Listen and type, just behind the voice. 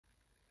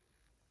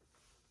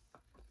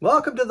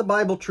Welcome to the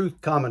Bible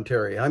Truth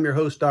Commentary. I'm your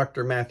host,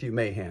 Dr. Matthew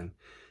Mahan.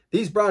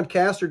 These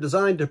broadcasts are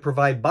designed to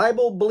provide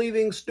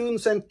Bible-believing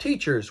students and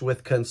teachers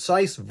with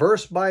concise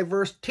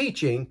verse-by-verse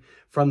teaching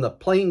from the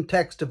plain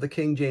text of the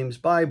King James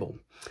Bible.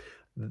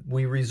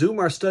 We resume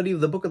our study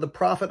of the book of the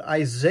prophet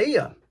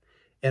Isaiah,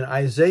 in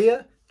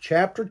Isaiah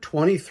chapter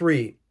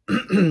 23.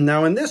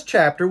 Now, in this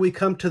chapter, we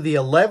come to the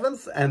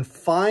 11th and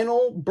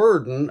final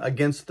burden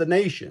against the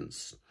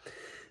nations.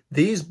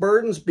 These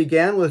burdens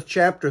began with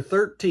chapter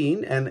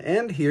 13 and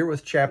end here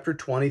with chapter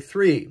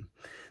 23.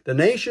 The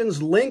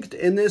nations linked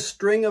in this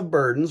string of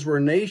burdens were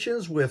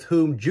nations with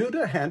whom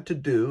Judah had to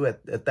do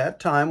at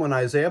that time when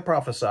Isaiah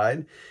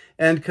prophesied,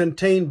 and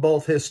contained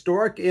both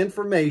historic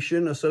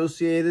information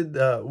associated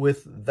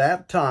with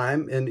that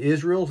time in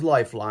Israel's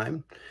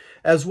lifeline,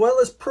 as well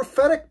as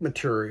prophetic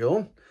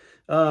material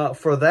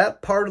for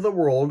that part of the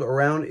world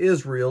around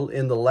Israel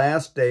in the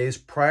last days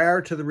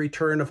prior to the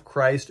return of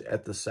Christ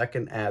at the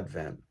second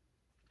advent.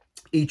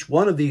 Each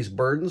one of these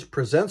burdens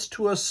presents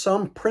to us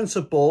some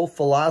principle,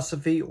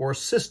 philosophy, or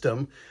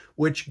system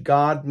which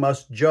God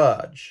must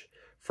judge.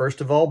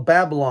 First of all,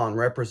 Babylon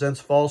represents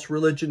false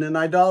religion and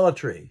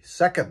idolatry.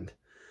 Second,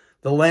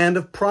 the land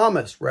of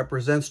promise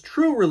represents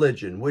true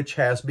religion, which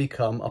has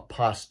become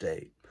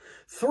apostate.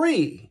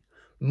 3,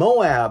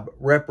 Moab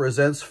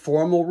represents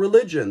formal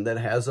religion that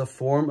has a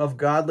form of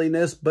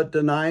godliness but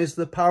denies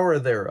the power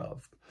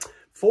thereof.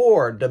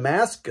 4,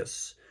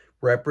 Damascus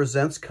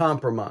represents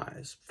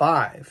compromise.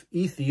 5,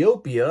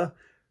 Ethiopia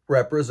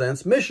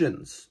represents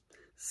missions.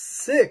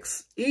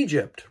 6,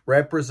 Egypt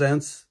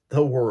represents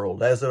the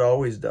world, as it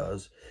always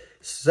does.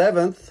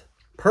 7th,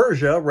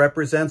 Persia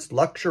represents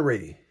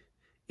luxury.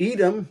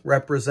 Edom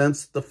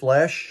represents the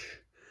flesh.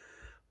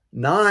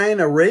 9,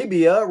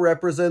 Arabia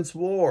represents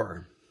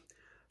war.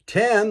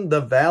 10,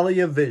 the Valley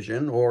of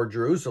Vision, or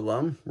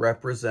Jerusalem,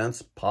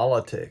 represents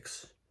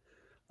politics.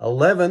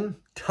 11,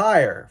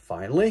 Tyre,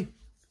 finally,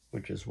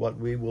 which is what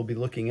we will be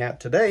looking at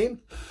today,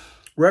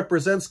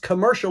 represents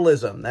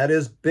commercialism, that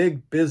is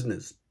big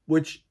business,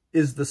 which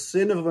is the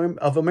sin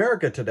of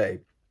America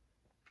today.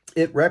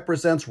 It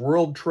represents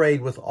world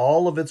trade with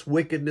all of its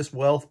wickedness,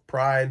 wealth,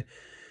 pride,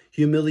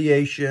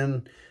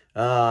 humiliation,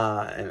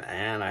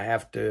 and I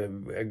have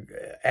to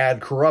add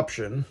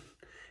corruption,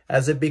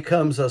 as it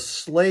becomes a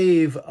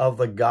slave of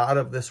the god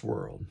of this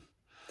world.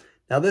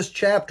 Now, this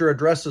chapter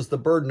addresses the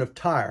burden of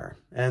Tyre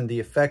and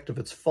the effect of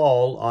its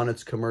fall on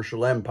its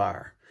commercial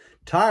empire.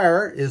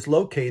 Tyre is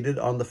located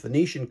on the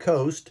Phoenician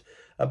coast,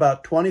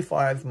 about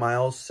 25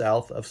 miles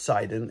south of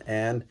Sidon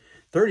and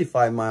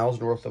 35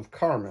 miles north of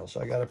Carmel. So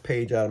I got a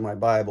page out of my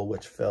Bible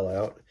which fell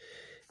out.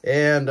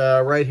 And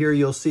right here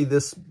you'll see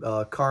this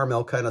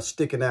Carmel kind of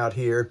sticking out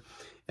here.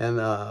 And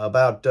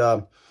about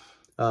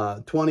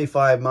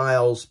 25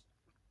 miles,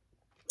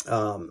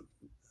 well,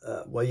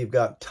 you've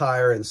got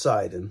Tyre and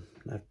Sidon.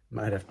 I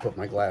might have to put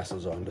my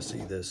glasses on to see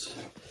this.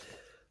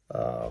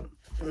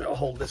 I'll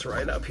hold this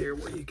right up here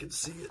where you can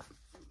see it.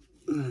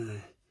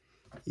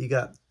 You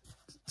got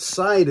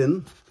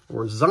Sidon,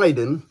 or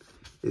Zidon,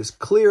 is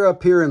clear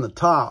up here in the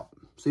top.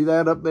 See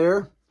that up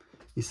there?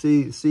 You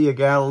see a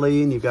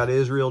Galilee, and you've got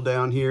Israel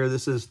down here.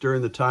 This is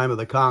during the time of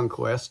the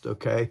conquest,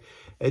 okay?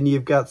 And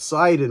you've got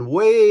Sidon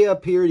way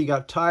up here. You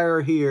got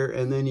Tyre here,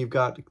 and then you've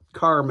got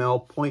Carmel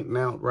pointing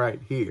out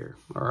right here,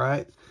 all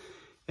right?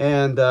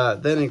 And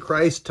then in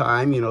Christ's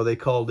time, you know, they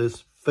called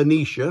this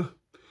Phoenicia.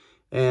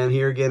 And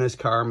here again is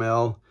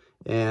Carmel.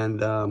 And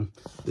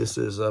this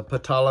is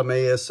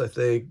Ptolemais, I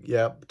think.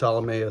 Yeah,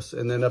 Ptolemais.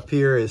 And then up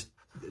here is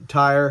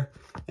Tyre,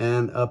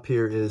 and up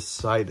here is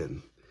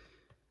Sidon.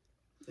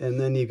 And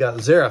then you got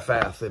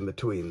Zarephath in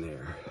between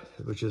there,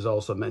 which is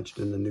also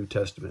mentioned in the New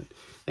Testament.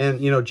 And,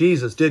 you know,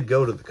 Jesus did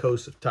go to the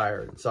coast of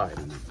Tyre and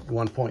Sidon at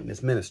one point in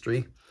his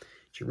ministry,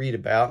 which you read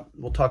about.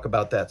 We'll talk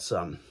about that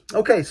some.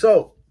 Okay,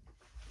 so,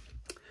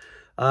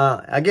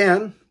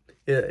 again,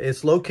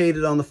 it's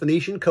located on the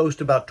Phoenician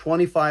coast about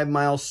 25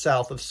 miles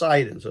south of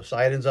Sidon. So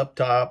Sidon's up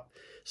top.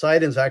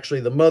 Sidon's actually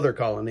the mother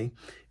colony.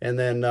 And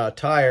then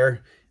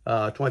Tyre,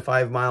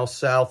 25 miles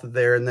south of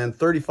there. And then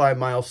 35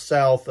 miles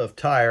south of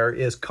Tyre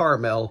is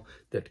Carmel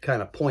that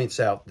kind of points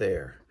out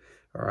there.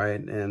 All right.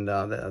 And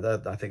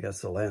I think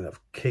that's the land of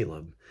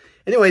Caleb.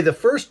 Anyway, the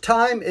first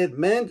time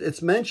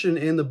it's mentioned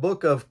in the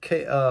book of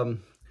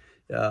in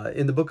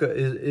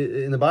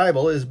the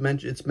Bible it's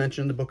mentioned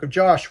in the book of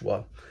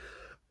Joshua,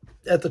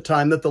 at the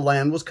time that the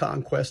land was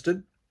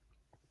conquested.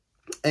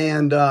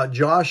 And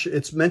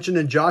it's mentioned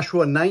in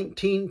Joshua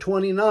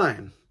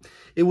 19:29.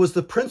 It was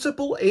the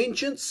principal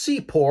ancient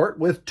seaport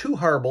with 2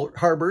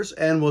 harbors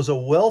and was a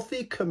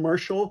wealthy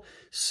commercial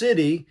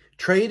city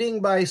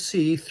trading by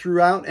sea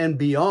throughout and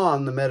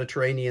beyond the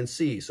Mediterranean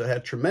Sea. So it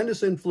had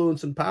tremendous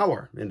influence and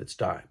power in its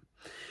time.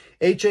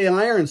 H.A.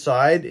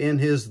 Ironside, in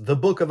his The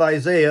Book of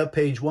Isaiah,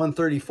 page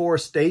 134,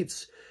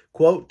 states,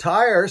 quote,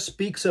 Tyre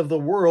speaks of the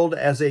world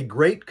as a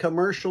great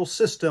commercial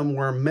system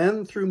where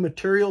men through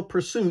material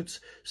pursuits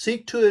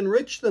seek to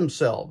enrich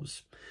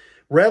themselves,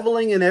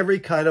 reveling in every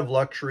kind of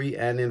luxury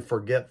and in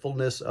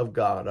forgetfulness of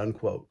God,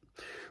 unquote.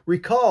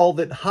 Recall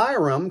that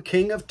Hiram,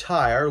 king of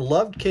Tyre,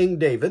 loved King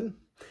David.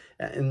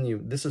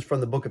 And this is from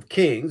the book of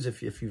Kings,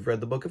 if you've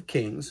read the book of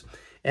Kings.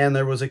 And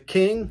there was a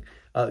king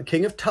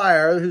of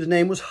Tyre, whose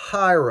name was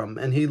Hiram,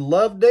 and he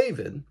loved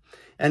David.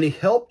 And he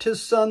helped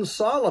his son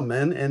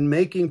Solomon in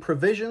making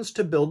provisions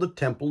to build a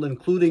temple,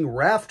 including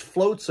raft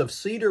floats of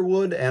cedar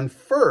wood and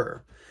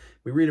fir.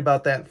 We read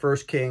about that in 1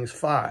 Kings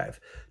 5,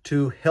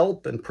 to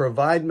help and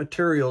provide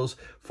materials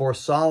for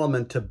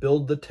Solomon to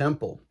build the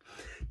temple.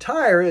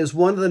 Tyre is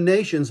one of the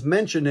nations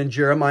mentioned in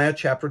Jeremiah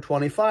chapter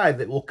 25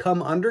 that will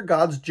come under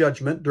God's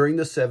judgment during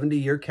the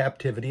 70-year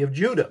captivity of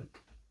Judah.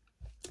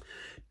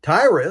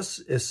 Tyrus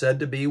is said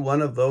to be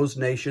one of those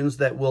nations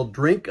that will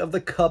drink of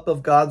the cup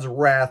of God's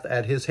wrath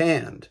at his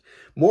hand.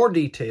 More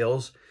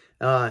details,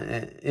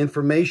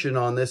 information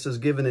on this is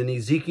given in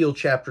Ezekiel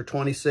chapter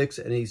 26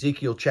 and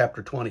Ezekiel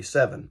chapter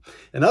 27,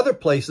 and other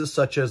places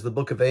such as the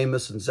book of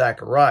Amos and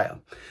Zechariah.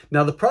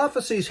 Now, the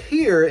prophecies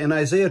here in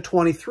Isaiah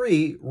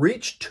 23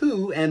 reach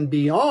to and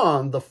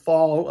beyond the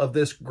fall of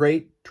this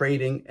great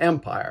trading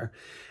empire,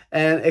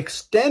 and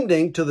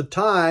extending to the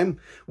time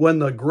when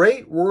the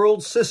great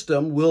world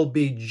system will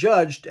be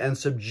judged and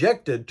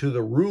subjected to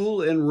the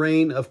rule and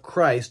reign of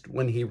Christ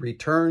when he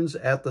returns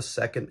at the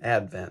second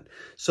advent.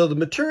 So the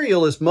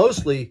material is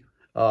mostly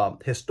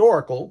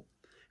historical.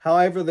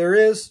 However, there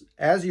is,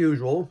 as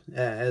usual,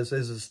 as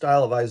is the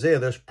style of Isaiah,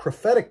 there's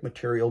prophetic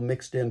material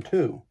mixed in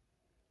too.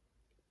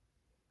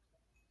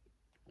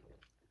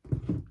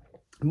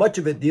 Much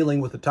of it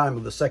dealing with the time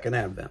of the second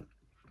advent.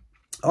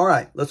 All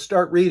right, let's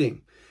start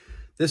reading.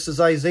 This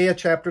is Isaiah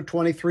chapter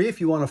 23, if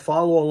you want to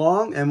follow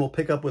along, and we'll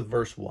pick up with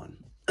verse 1.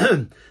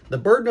 The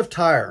burden of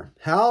Tyre,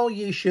 howl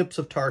ye ships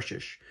of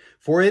Tarshish,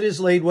 for it is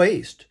laid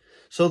waste,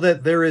 so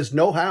that there is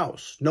no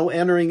house, no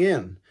entering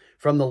in.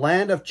 From the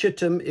land of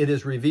Chittim it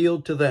is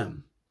revealed to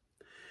them.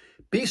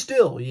 Be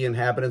still, ye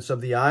inhabitants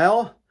of the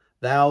isle,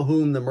 thou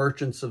whom the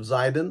merchants of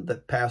Zidon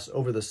that pass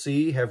over the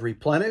sea have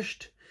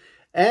replenished,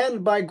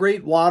 and by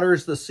great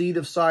waters the seed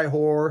of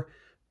Sihor.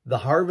 The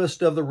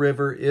harvest of the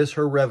river is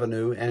her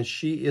revenue, and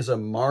she is a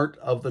mart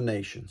of the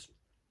nations.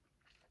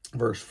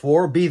 Verse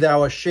 4, Be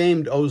thou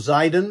ashamed, O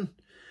Zidon,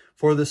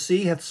 for the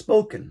sea hath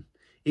spoken,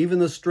 even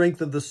the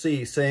strength of the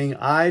sea, saying,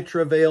 I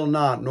travail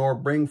not, nor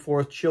bring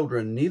forth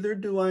children, neither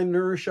do I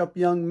nourish up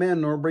young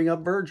men, nor bring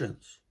up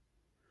virgins.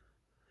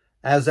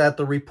 As at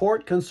the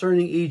report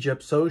concerning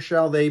Egypt, so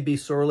shall they be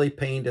sorely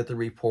pained at the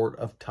report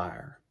of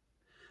Tyre.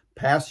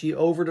 Pass ye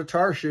over to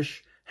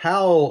Tarshish,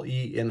 howl,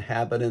 ye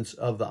inhabitants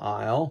of the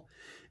isle.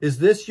 Is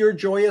this your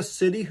joyous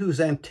city, whose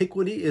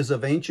antiquity is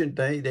of ancient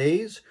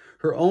days?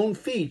 Her own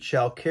feet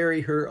shall carry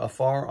her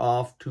afar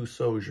off to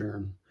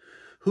sojourn.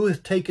 Who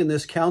hath taken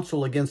this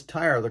counsel against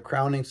Tyre, the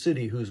crowning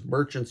city, whose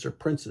merchants are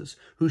princes,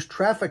 whose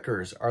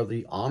traffickers are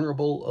the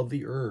honorable of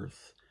the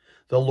earth?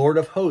 The Lord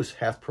of hosts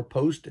hath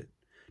proposed it,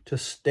 to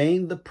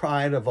stain the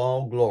pride of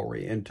all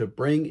glory, and to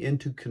bring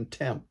into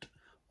contempt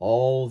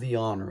all the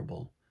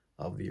honorable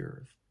of the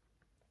earth.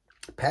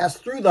 Pass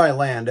through thy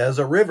land as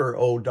a river,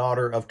 O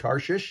daughter of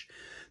Tarshish.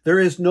 There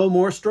is no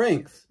more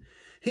strength.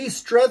 He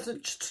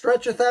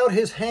stretcheth out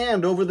his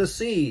hand over the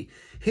sea.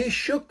 He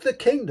shook the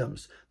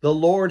kingdoms. The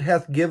Lord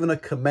hath given a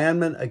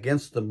commandment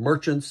against the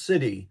merchant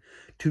city,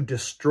 to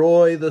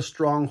destroy the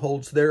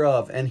strongholds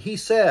thereof. And he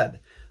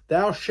said,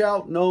 Thou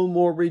shalt no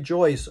more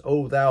rejoice,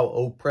 O thou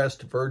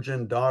oppressed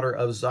virgin daughter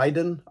of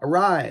Zidon.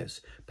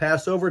 Arise,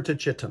 pass over to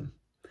Chittim.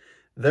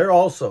 There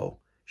also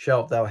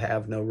shalt thou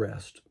have no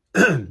rest.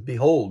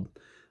 Behold,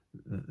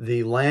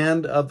 the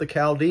land of the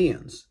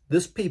Chaldeans.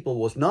 This people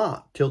was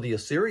not, till the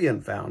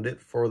Assyrian found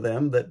it for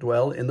them that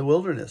dwell in the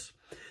wilderness.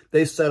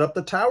 They set up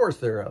the towers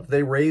thereof.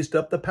 They raised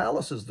up the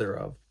palaces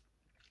thereof.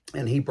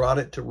 And he brought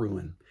it to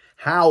ruin.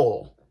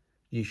 Howl,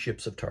 ye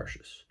ships of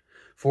Tarshish,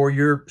 for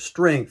your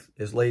strength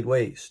is laid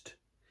waste.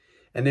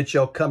 And it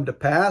shall come to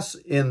pass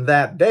in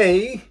that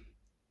day,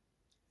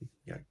 you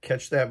gotta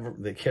catch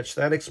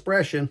that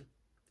expression.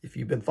 If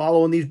you've been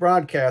following these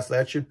broadcasts,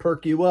 that should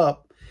perk you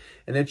up.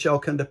 And it shall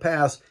come to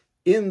pass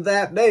in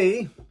that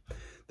day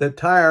that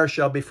Tyre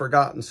shall be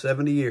forgotten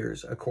 70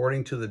 years,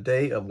 according to the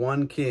day of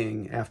one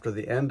king. After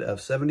the end of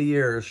 70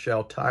 years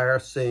shall Tyre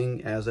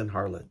sing as an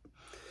harlot.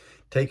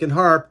 Take an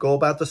harp, go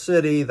about the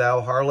city,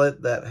 thou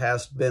harlot that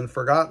hast been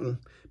forgotten.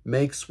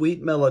 Make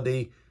sweet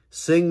melody,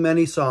 sing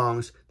many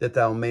songs, that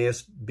thou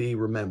mayest be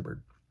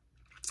remembered.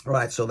 All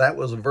right, so that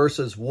was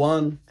verses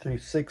 1 through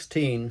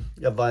 16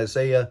 of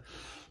Isaiah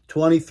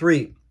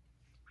 23.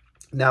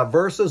 Now,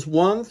 verses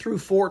 1 through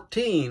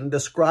 14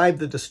 describe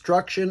the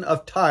destruction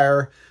of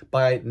Tyre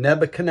by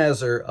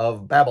Nebuchadnezzar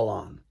of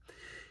Babylon.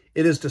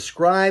 It is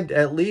described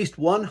at least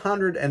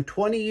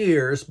 120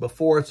 years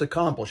before its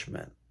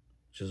accomplishment,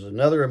 which is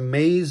another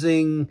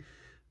amazing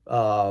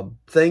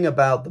thing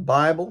about the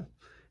Bible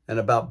and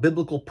about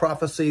biblical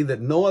prophecy that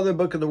no other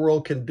book in the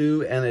world can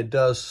do, and it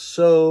does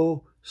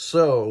so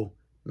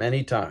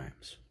many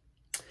times.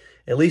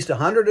 At least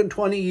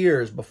 120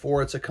 years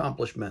before its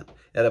accomplishment,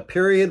 at a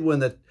period when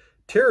the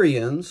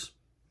Tyrians,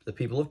 the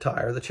people of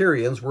Tyre, the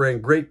Tyrians, were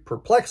in great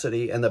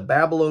perplexity, and the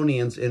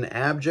Babylonians in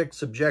abject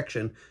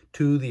subjection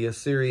to the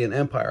Assyrian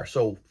Empire.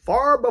 So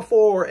far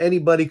before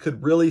anybody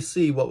could really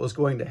see what was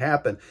going to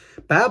happen,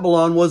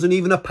 Babylon wasn't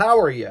even a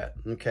power yet,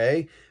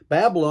 okay?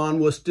 Babylon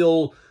was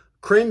still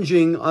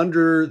cringing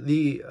under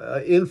the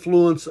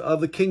influence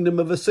of the kingdom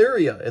of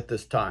Assyria at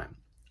this time,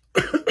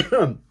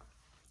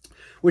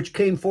 which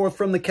came forth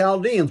from the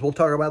Chaldeans. We'll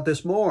talk about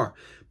this more.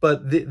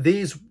 But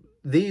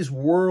these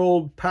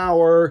world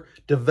power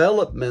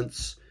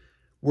developments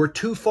were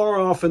too far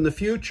off in the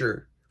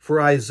future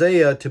for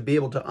Isaiah to be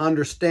able to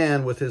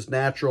understand with his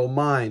natural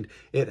mind.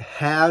 It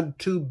had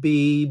to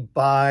be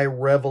by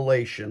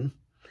revelation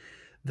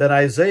that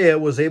Isaiah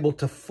was able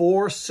to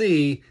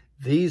foresee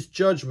these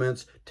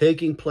judgments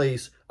taking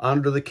place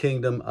under the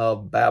kingdom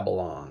of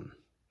Babylon.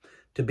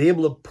 To be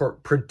able to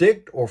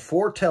predict or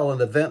foretell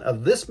an event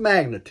of this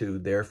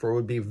magnitude, therefore,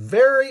 would be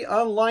very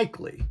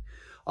unlikely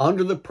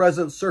under the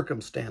present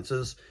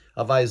circumstances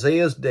of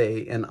Isaiah's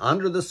day and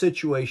under the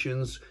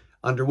situations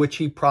under which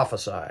he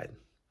prophesied.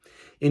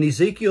 In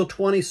Ezekiel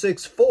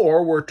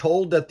 26:4, we're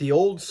told that the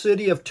old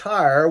city of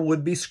Tyre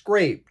would be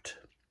scraped.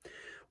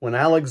 When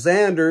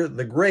Alexander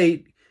the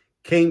Great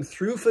came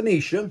through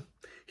Phoenicia,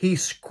 he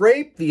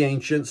scraped the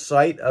ancient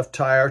site of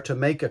Tyre to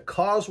make a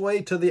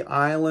causeway to the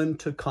island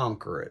to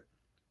conquer it.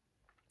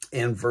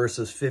 In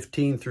verses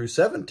 15 through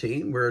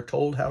 17, we're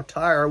told how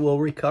Tyre will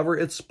recover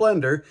its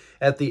splendor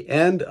at the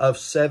end of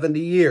 70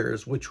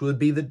 years, which would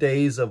be the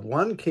days of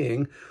one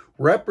king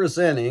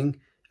representing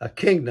a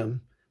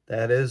kingdom,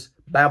 that is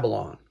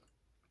Babylon.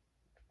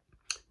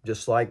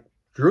 Just like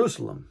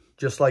Jerusalem,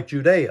 just like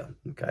Judea,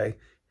 okay?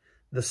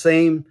 The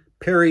same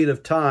period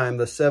of time,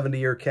 the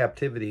 70-year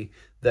captivity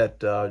that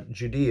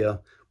Judea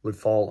would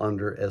fall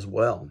under as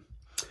well.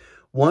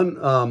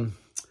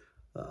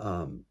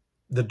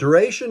 The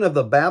duration of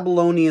the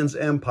Babylonians'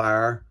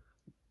 empire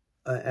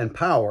and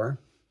power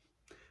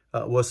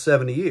was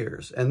 70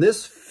 years. And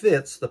this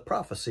fits the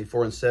prophecy,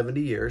 for in 70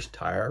 years,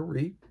 Tyre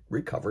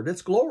recovered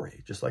its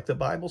glory, just like the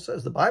Bible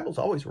says. The Bible's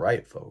always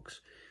right,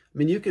 folks. I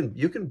mean, you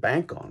can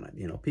bank on it.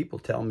 You know, people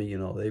tell me, you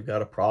know, they've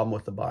got a problem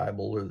with the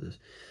Bible, or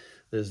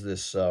there's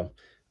this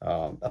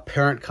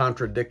apparent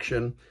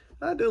contradiction.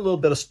 I do a little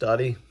bit of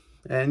study.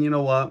 And you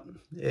know what?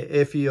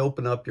 If you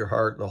open up your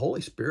heart, the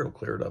Holy Spirit will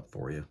clear it up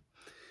for you.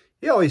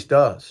 He always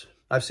does.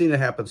 I've seen it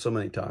happen so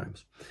many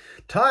times.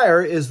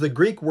 Tyre is the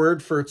Greek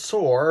word for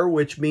tsor,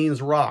 which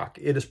means rock.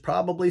 It is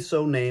probably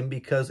so named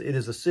because it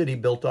is a city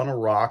built on a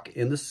rock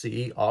in the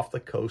sea off the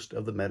coast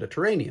of the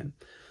Mediterranean.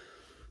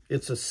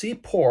 It's a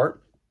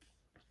seaport,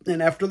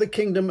 and after the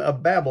kingdom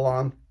of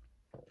Babylon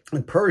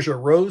and Persia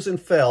rose and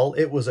fell,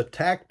 it was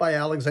attacked by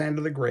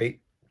Alexander the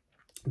Great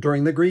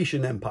during the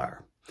Grecian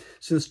Empire.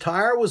 Since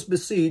Tyre was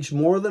besieged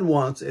more than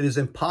once, it is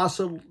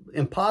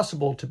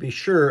impossible to be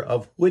sure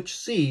of which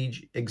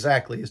siege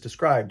exactly is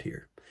described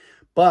here.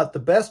 But the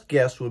best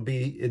guess would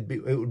be it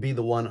would be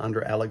the one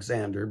under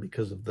Alexander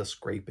because of the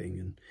scraping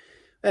and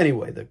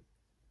anyway, the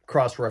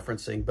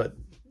cross-referencing, but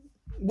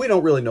we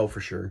don't really know for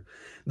sure.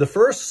 The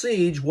first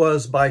siege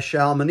was by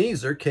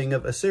Shalmaneser, king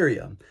of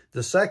Assyria.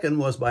 The second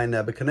was by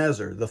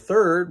Nebuchadnezzar. The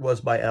third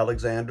was by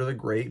Alexander the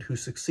Great, who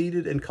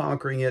succeeded in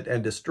conquering it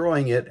and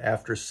destroying it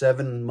after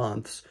 7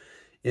 months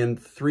in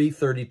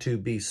 332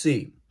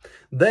 BC.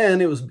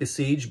 Then it was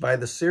besieged by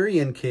the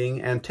Syrian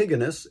king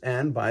Antigonus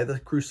and by the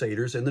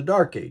Crusaders in the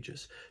Dark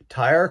Ages.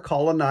 Tyre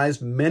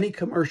colonized many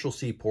commercial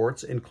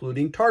seaports,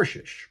 including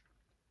Tarshish.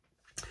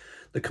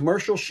 The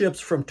commercial ships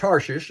from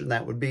Tarshish, and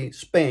that would be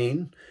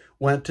Spain,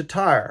 went to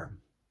Tyre.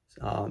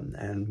 I'll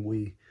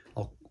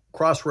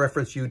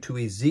cross-reference you to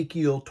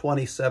Ezekiel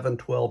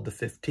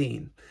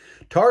 27:12-15.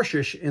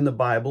 Tarshish in the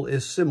Bible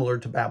is similar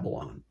to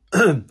Babylon.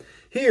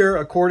 Here,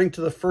 according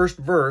to the first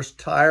verse,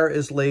 Tyre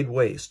is laid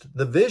waste.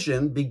 The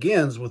vision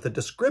begins with a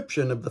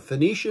description of the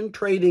Phoenician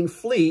trading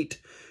fleet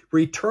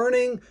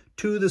returning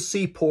to the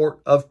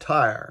seaport of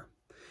Tyre.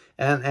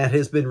 And it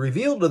has been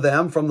revealed to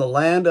them from the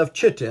land of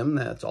Chittim,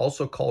 that's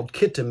also called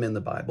Kittim in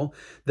the Bible,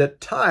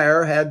 that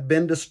Tyre had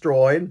been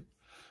destroyed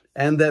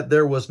and that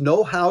there was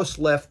no house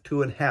left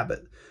to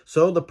inhabit.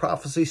 So the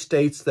prophecy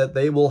states that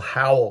they will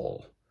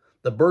howl.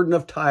 The burden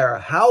of Tyre,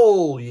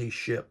 howl, ye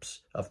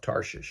ships of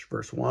Tarshish.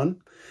 Verse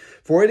 1,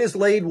 for it is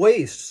laid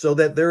waste, so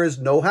that there is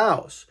no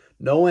house,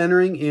 no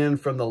entering in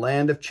from the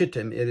land of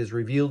Chittim. It is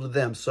revealed to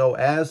them. So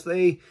as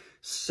they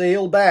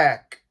sail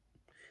back,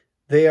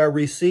 they are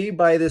received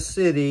by the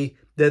city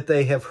that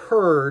they have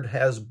heard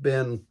has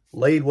been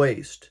laid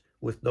waste,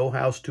 with no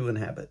house to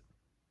inhabit.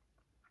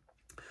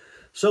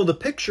 So the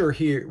picture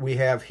here we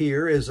have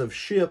here is of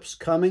ships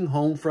coming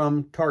home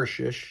from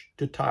Tarshish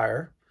to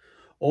Tyre,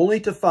 only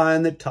to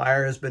find that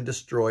Tyre has been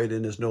destroyed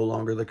and is no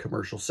longer the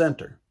commercial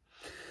center.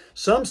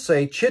 Some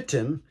say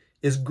Chittim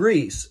is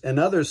Greece, and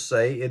others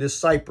say it is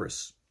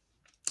Cyprus.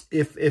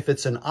 If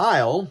it's an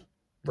isle,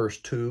 verse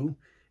 2,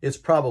 it's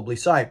probably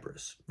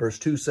Cyprus. Verse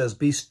 2 says,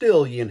 be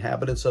still, ye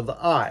inhabitants of the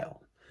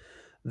isle,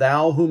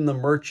 thou whom the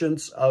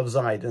merchants of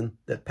Zidon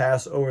that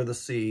pass over the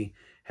sea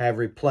have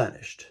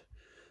replenished.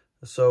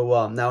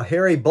 So now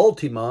Harry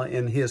Bultima,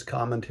 in his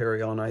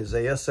commentary on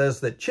Isaiah, says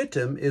that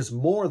Chittim is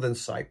more than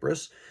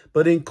Cyprus,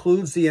 but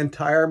includes the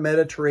entire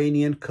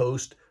Mediterranean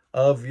coast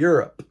of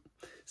Europe.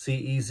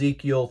 See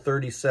Ezekiel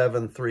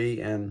 37:3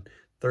 and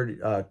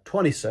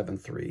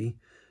 27:3,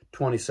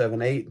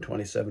 27:8, and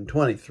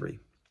 27:23.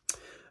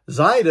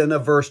 Zidon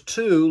of verse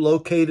 2,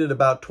 located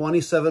about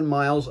 27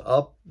 miles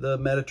up the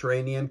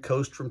Mediterranean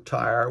coast from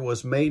Tyre,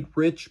 was made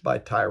rich by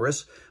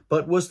Tyrus,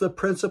 but was the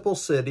principal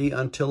city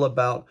until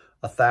about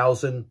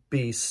 1000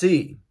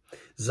 BC.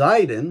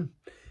 Zidon,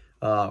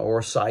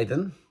 or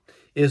Sidon,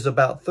 is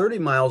about 30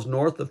 miles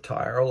north of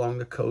Tyre along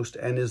the coast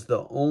and is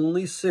the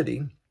only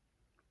city,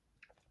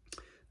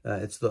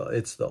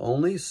 the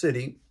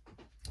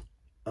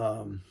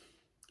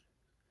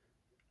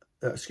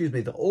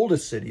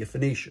oldest city of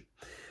Phoenicia.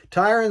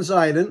 Tyre and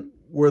Zidon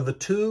were the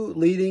two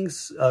leading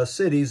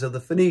cities of the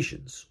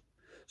Phoenicians.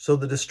 So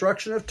the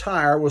destruction of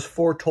Tyre was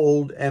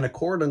foretold and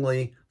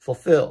accordingly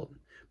fulfilled.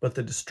 But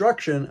the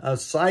destruction of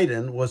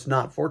Sidon was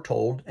not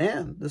foretold,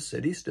 and the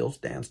city still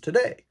stands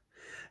today.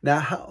 Now,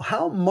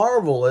 how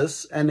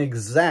marvelous and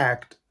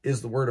exact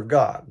is the word of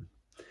God?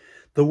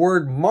 The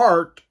word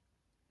marked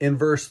in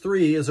verse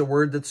 3 is a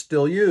word that's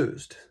still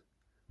used.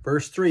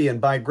 Verse 3, and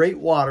by great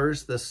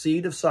waters, the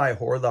seed of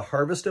Sihor, the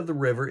harvest of the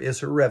river, is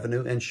her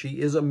revenue, and she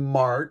is a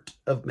mart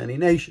of many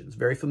nations.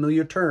 Very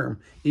familiar term,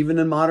 even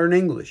in modern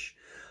English.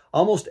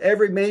 Almost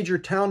every major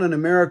town in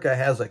America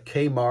has a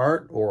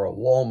Kmart or a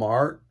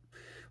Walmart,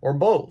 or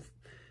both.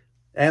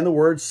 And the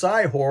word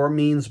Sihor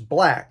means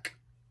black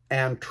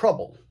and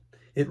trouble.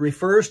 It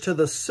refers to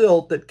the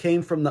silt that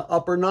came from the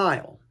upper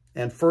Nile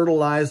and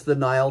fertilized the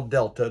Nile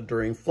Delta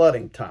during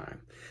flooding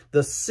time.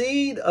 The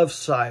seed of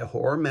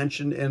Sihor,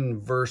 mentioned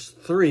in verse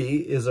 3,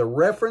 is a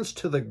reference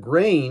to the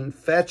grain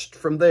fetched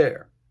from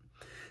there.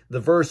 The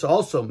verse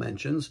also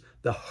mentions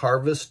the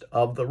harvest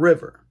of the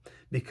river,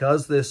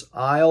 because this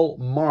isle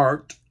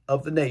marked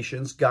of the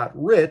nations got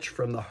rich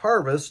from the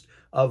harvest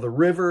of the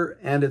river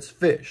and its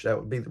fish. That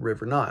would be the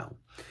River Nile.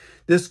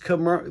 This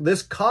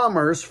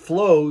commerce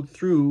flowed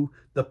through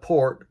the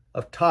port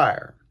of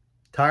Tyre.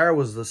 Tyre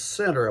was the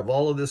center of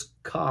all of this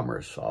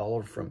commerce,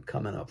 all from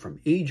coming up from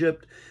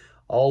Egypt,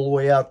 all the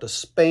way out to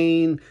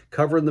Spain,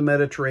 covering the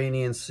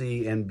Mediterranean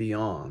Sea and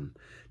beyond.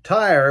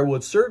 Tyre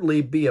would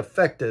certainly be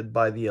affected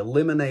by the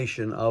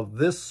elimination of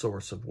this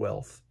source of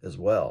wealth as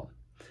well.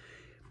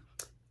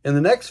 In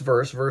the next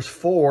verse, verse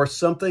 4,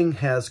 something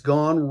has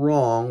gone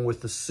wrong with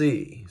the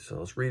sea. So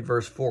let's read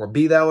verse 4.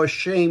 Be thou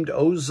ashamed,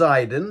 O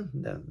Zidon.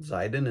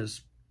 Zidon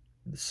is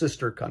the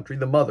sister country,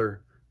 the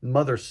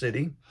mother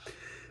city.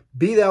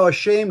 Be thou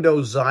ashamed, O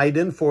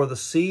Zidon, for the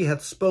sea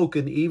hath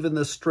spoken, even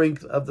the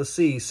strength of the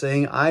sea,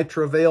 saying, I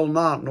travail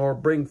not, nor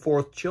bring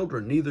forth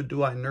children, neither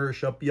do I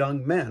nourish up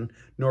young men,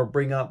 nor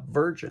bring up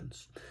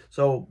virgins.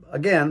 So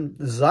again,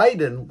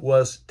 Zidon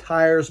was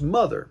Tyre's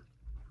mother.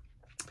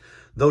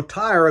 Though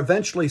Tyre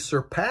eventually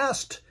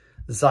surpassed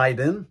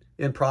Zidon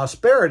in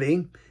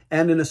prosperity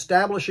and in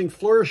establishing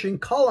flourishing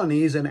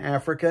colonies in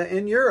Africa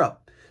and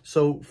Europe.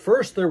 So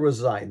first there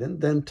was Zidon,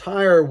 then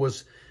Tyre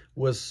was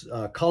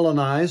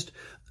colonized,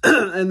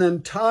 and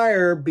then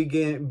Tyre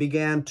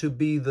began to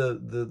be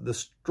the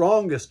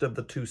strongest of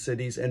the two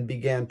cities and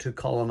began to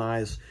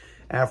colonize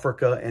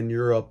Africa and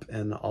Europe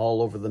and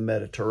all over the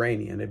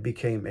Mediterranean. It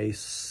became a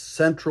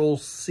central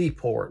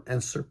seaport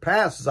and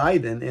surpassed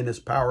Zidon in its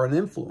power and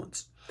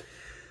influence.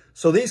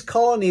 So these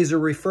colonies are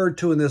referred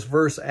to in this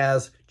verse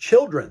as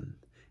children,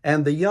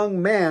 and the young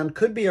man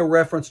could be a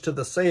reference to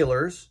the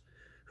sailors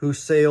who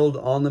sailed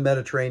on the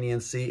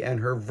Mediterranean Sea, and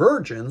her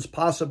virgins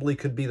possibly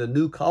could be the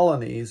new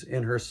colonies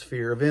in her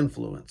sphere of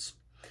influence.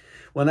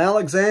 When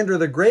Alexander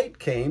the Great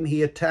came,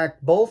 he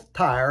attacked both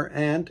Tyre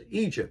and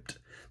Egypt.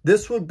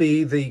 This would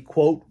be the,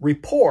 quote,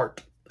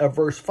 report of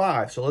verse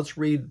 5. So let's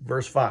read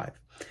verse 5.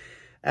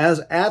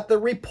 As at the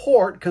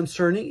report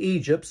concerning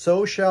Egypt,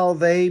 so shall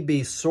they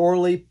be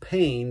sorely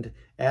pained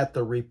at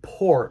the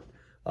report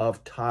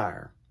of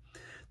Tyre.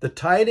 The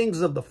tidings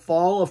of the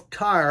fall of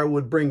Tyre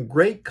would bring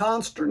great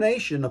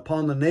consternation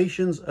upon the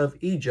nations of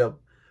Egypt,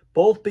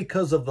 both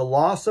because of the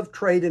loss of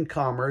trade and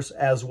commerce,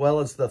 as well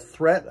as the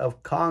threat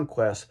of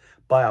conquest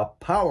by a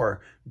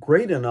power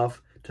great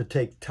enough to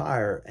take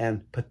Tyre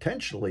and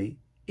potentially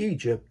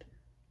Egypt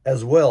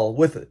as well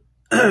with it.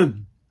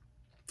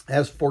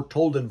 As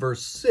foretold in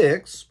verse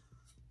 6,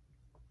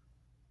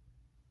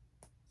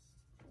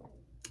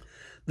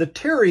 the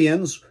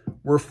Tyrians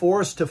were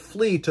forced to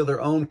flee to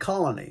their own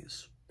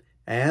colonies.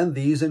 And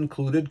these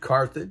included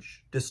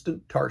Carthage,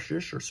 distant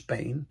Tarshish or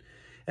Spain,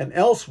 and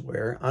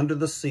elsewhere under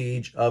the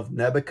siege of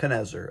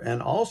Nebuchadnezzar,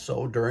 and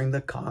also during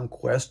the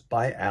conquest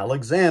by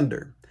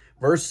Alexander.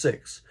 Verse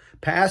 6,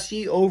 pass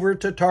ye over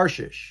to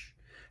Tarshish.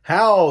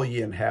 Howl,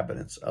 ye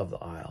inhabitants of the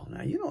isle.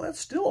 Now, you know, that's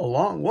still a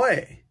long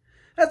way.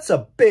 That's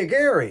a big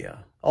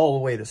area, all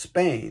the way to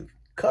Spain,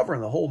 covering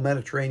the whole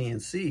Mediterranean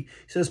Sea. He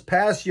says,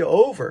 pass you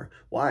over.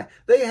 Why?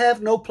 They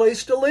have no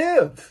place to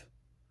live.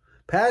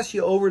 Pass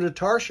you over to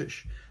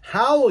Tarshish.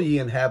 Howl, ye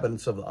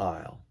inhabitants of the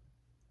isle.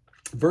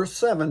 Verse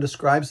 7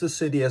 describes the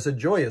city as a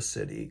joyous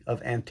city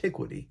of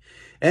antiquity.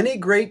 Any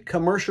great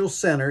commercial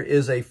center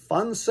is a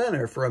fun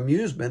center for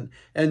amusement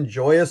and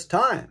joyous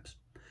times.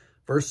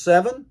 Verse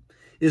 7,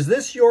 is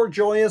this your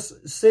joyous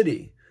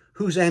city,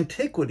 whose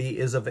antiquity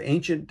is of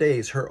ancient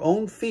days? Her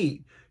own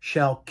feet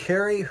shall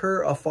carry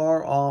her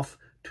afar off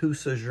to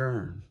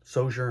sojourn.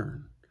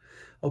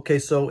 Okay,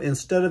 so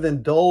instead of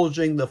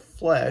indulging the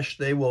flesh,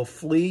 they will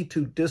flee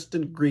to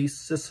distant Greece,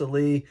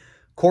 Sicily,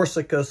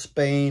 Corsica,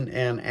 Spain,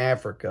 and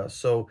Africa.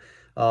 So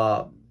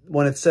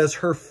when it says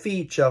her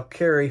feet shall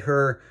carry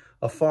her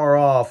afar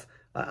off,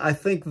 I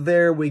think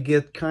there we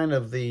get kind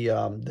of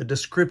the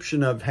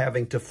description of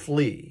having to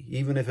flee.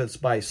 Even if it's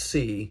by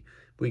sea,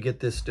 we get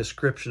this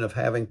description of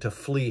having to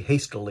flee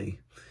hastily.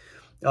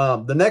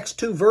 The next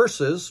two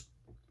verses,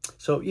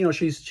 so, you know,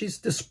 she's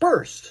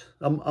dispersed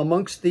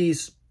amongst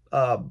these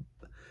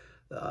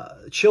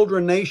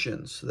children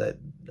nations that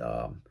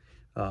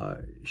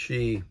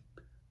she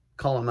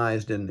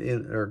colonized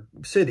or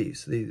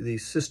cities,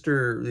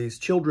 these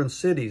children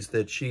cities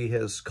that she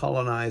has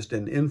colonized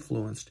and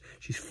influenced.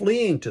 She's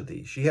fleeing to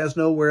these. She has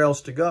nowhere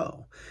else to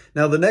go.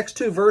 Now, the next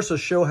two verses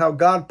show how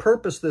God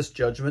purposed this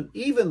judgment,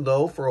 even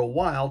though for a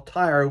while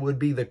Tyre would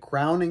be the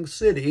crowning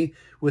city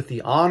with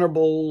the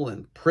honorable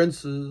and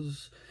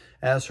princes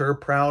as her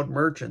proud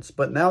merchants.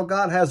 But now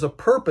God has a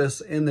purpose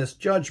in this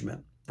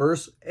judgment.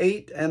 Verse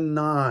 8 and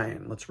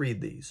 9. Let's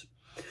read these.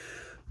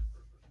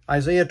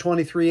 Isaiah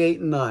 23, 8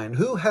 and 9.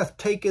 Who hath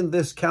taken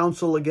this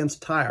counsel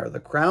against Tyre, the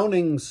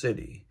crowning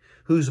city,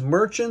 whose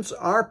merchants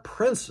are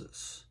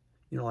princes?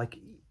 You know, like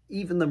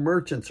even the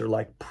merchants are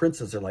like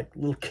princes, they're like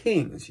little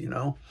kings, you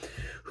know.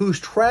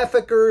 Whose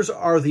traffickers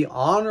are the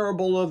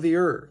honorable of the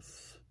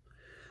earth.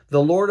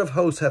 The Lord of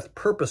hosts hath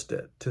purposed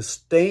it, to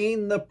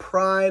stain the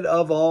pride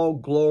of all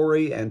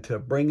glory, and to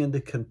bring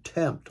into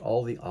contempt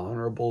all the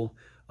honorable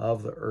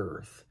of the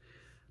earth.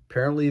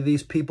 Apparently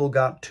these people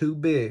got too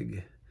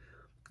big.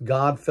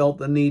 God felt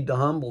the need to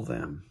humble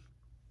them.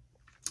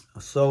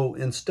 So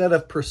instead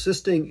of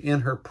persisting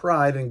in her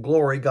pride and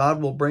glory,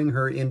 God will bring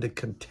her into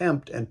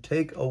contempt and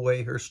take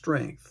away her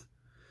strength.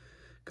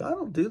 God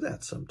will do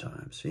that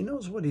sometimes. He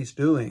knows what he's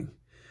doing.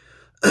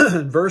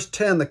 Verse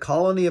 10, the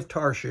colony of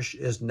Tarshish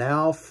is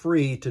now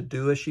free to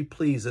do as she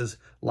pleases,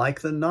 like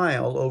the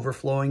Nile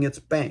overflowing its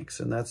banks.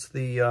 And that's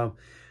the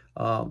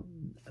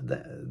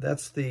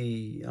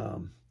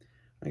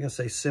I gotta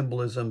say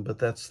symbolism, but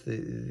that's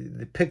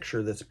the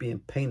picture that's being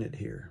painted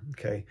here,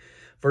 okay?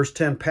 Verse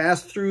 10,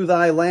 pass through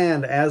thy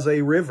land as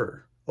a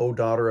river, O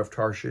daughter of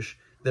Tarshish.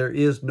 There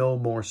is no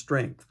more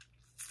strength.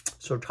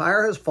 So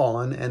Tyre has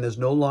fallen and is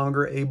no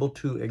longer able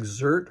to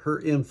exert her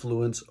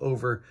influence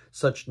over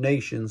such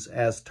nations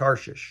as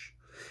Tarshish.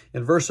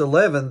 In verse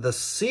 11, the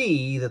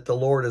sea that the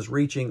Lord is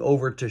reaching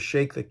over to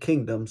shake the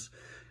kingdoms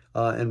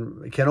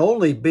and can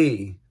only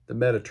be the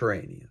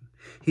Mediterranean.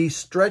 He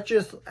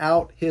stretcheth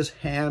out his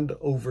hand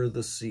over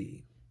the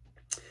sea.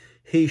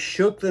 He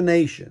shook the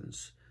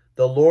nations.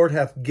 The Lord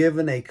hath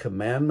given a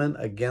commandment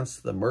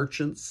against the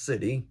merchant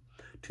city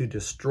to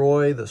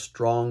destroy the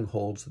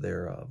strongholds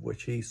thereof,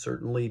 which he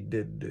certainly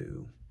did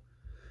do.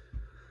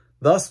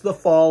 Thus the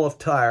fall of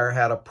Tyre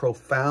had a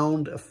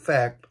profound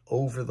effect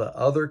over the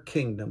other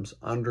kingdoms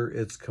under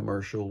its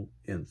commercial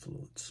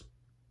influence.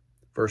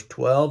 Verse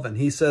 12, and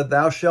he said,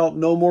 thou shalt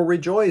no more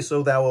rejoice,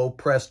 O thou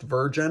oppressed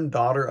virgin,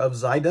 daughter of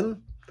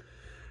Zidon.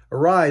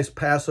 Arise,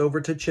 pass over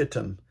to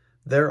Chittim.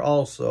 There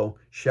also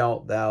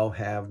shalt thou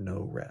have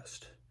no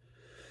rest.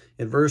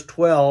 In verse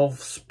 12,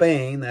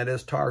 Spain, that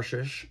is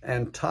Tarshish,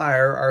 and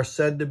Tyre are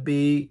said to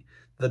be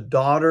the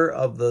daughter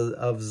of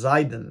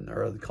Zidon,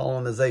 or the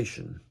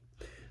colonization.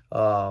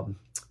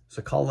 It's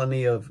a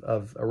colony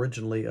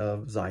originally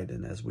of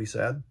Zidon, as we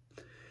said.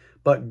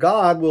 But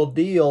God will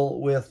deal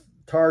with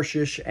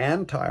Tarshish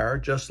and Tyre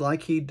just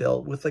like he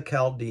dealt with the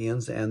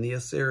Chaldeans and the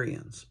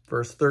Assyrians.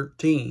 Verse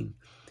 13,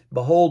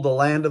 behold, the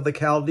land of the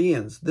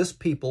Chaldeans, this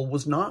people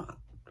was not,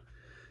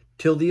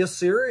 till the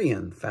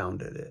Assyrian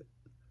founded it.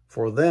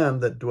 For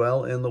them that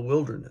dwell in the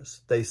wilderness,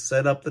 they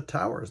set up the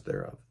towers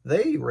thereof.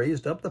 They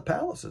raised up the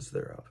palaces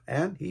thereof,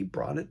 and he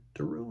brought it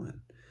to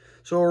ruin.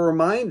 So a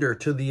reminder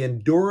to the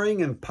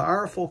enduring and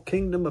powerful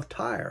kingdom of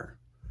Tyre,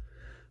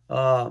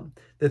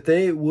 that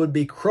they would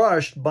be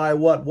crushed by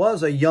what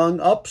was a young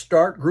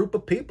upstart group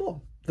of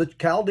people, the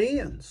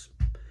Chaldeans,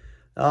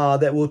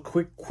 that would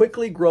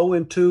quickly grow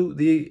into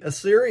the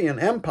Assyrian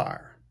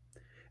Empire.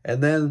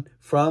 And then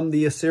from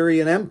the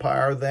Assyrian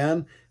Empire,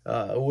 then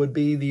would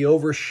be the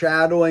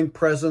overshadowing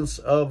presence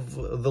of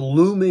the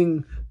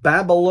looming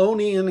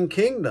Babylonian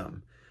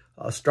kingdom,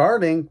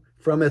 starting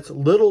from its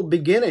little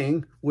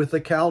beginning with the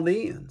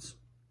Chaldeans.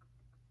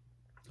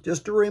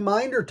 Just a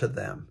reminder to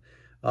them,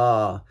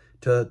 to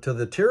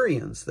the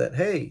Tyrians, that,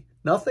 hey,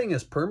 nothing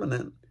is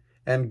permanent,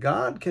 and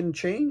God can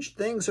change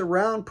things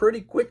around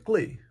pretty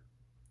quickly.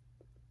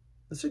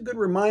 It's a good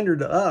reminder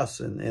to us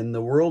in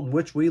the world in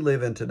which we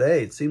live in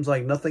today. It seems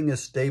like nothing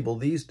is stable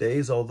these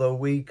days, although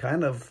we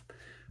kind of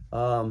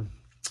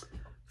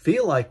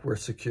feel like we're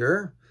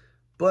secure.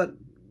 But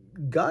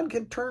God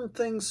can turn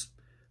things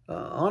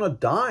on a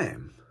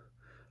dime.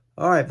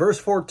 All right, verse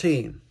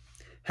 14.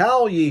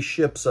 Howl, ye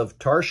ships of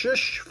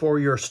Tarshish, for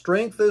your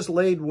strength is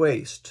laid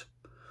waste.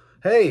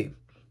 Hey,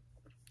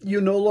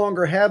 you no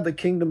longer have the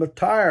kingdom of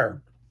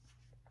Tyre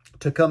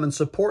to come and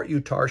support you,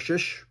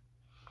 Tarshish.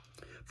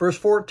 Verse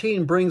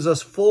 14 brings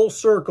us full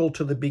circle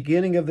to the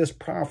beginning of this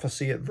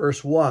prophecy at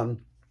verse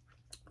 1,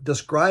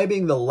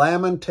 describing the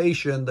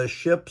lamentation the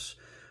ships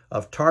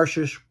of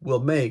Tarshish will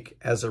make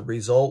as a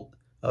result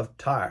of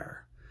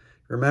Tyre.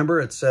 Remember,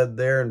 it said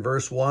there in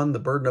verse 1, the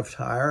burden of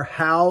Tyre,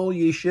 howl,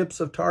 ye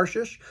ships of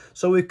Tarshish.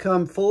 So we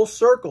come full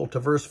circle to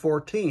verse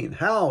 14.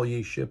 Howl,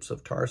 ye ships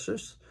of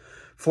Tarshish,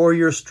 for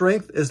your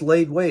strength is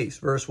laid waste.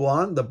 Verse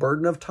 1, the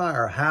burden of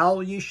Tyre,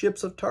 howl, ye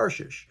ships of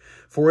Tarshish,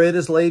 for it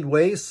is laid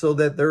waste, so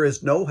that there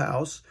is no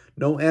house,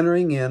 no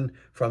entering in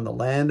from the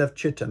land of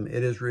Chittim.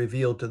 It is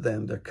revealed to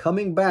them. They're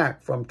coming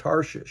back from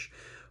Tarshish.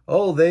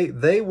 Oh,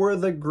 they were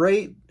the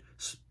great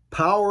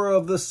power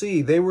of the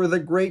sea. They were the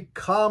great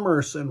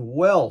commerce and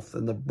wealth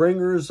and the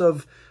bringers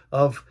of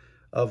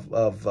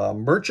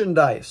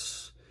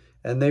merchandise.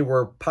 And they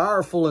were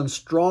powerful and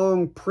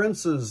strong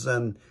princes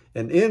and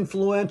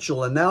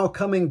influential. And now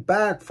coming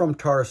back from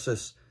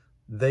Tarsus,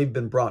 they've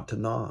been brought to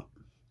naught.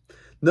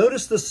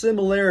 Notice the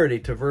similarity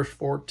to verse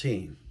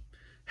 14.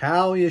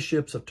 Howl, ye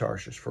ships of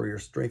Tarshish, for your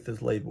strength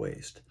is laid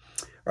waste.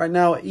 All right,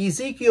 now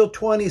Ezekiel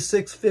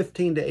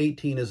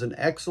 26:15-18 is an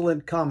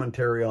excellent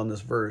commentary on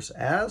this verse,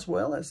 as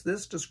well as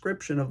this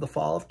description of the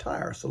fall of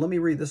Tyre. So let me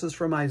read. This is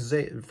from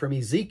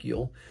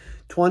Ezekiel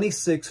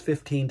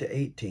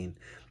 26:15-18.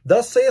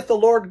 Thus saith the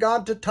Lord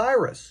God to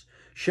Tyrus,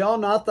 shall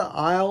not the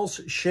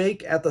isles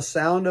shake at the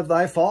sound of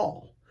thy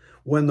fall?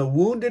 When the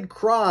wounded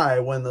cry,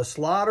 when the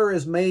slaughter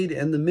is made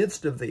in the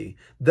midst of thee,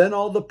 then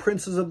all the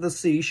princes of the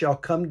sea shall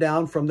come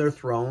down from their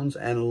thrones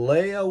and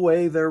lay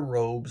away their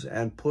robes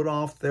and put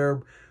off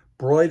their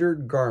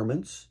broidered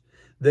garments.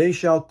 They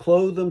shall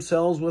clothe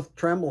themselves with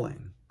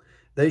trembling.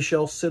 They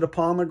shall sit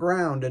upon the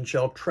ground and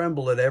shall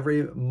tremble at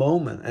every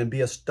moment and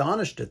be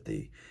astonished at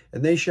thee.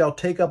 And they shall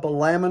take up a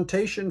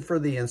lamentation for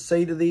thee and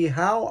say to thee,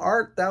 how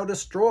art thou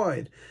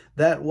destroyed,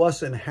 that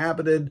was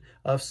inhabited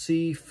of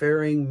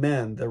seafaring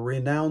men, the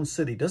renowned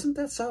city. Doesn't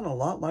that sound a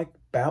lot like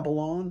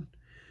Babylon?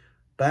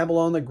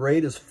 Babylon the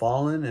Great is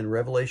fallen in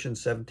Revelation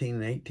 17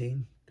 and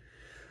 18.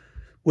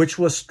 Which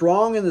was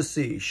strong in the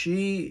sea,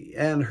 she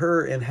and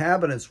her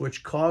inhabitants,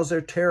 which caused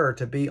their terror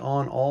to be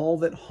on all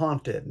that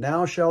haunt it.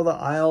 Now shall the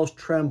isles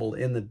tremble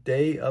in the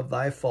day of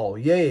thy fall.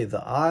 Yea,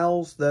 the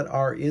isles that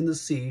are in the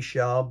sea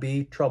shall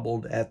be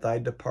troubled at thy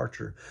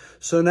departure.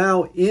 So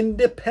now,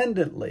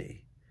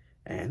 independently,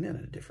 and in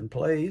a different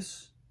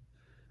place,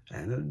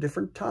 and at a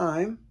different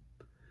time,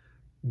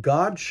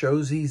 God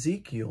shows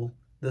Ezekiel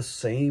the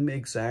same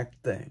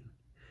exact thing.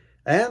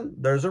 And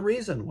there's a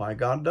reason why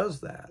God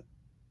does that.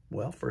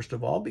 Well, first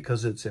of all,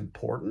 because it's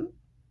important.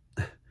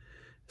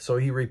 So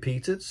he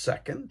repeats it.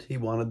 Second, he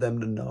wanted them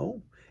to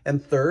know.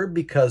 And third,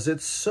 because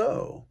it's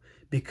so.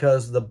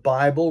 Because the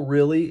Bible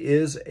really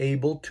is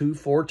able to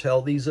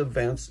foretell these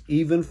events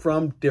even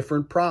from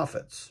different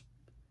prophets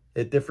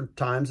at different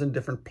times and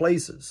different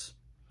places.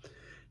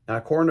 Now,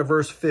 according to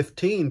verse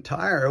 15,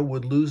 Tyre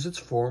would lose its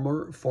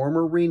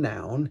former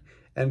renown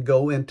and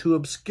go into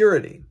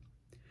obscurity.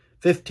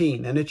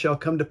 15, and it shall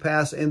come to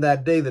pass in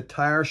that day that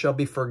Tyre shall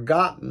be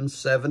forgotten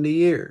 70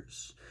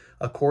 years.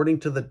 According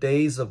to the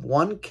days of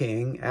one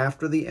king,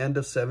 after the end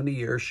of 70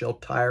 years shall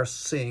Tyre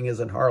sing as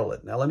an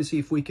harlot. Now, let me see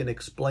if we can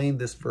explain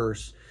this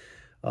verse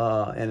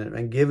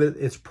and give it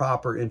its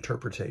proper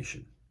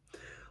interpretation.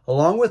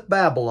 Along with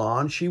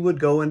Babylon, she would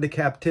go into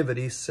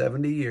captivity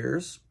 70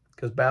 years.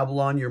 Because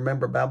Babylon, you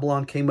remember,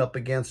 Babylon came up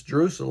against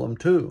Jerusalem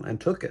too and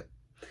took it.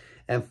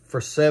 And for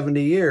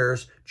 70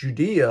 years,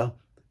 Judea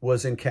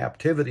was in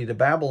captivity to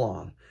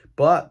Babylon.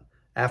 But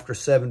after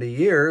 70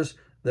 years,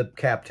 the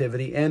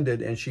captivity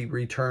ended and she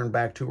returned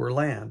back to her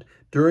land.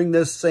 During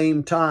this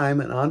same time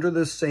and under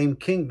this same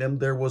kingdom,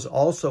 there was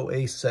also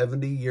a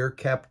 70-year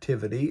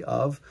captivity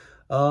of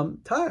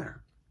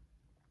Tyre.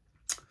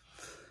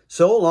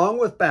 So along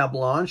with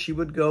Babylon, she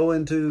would go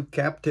into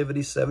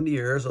captivity 70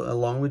 years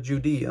along with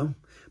Judea.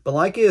 But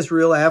like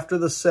Israel, after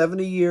the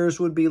 70 years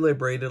would be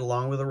liberated,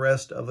 along with the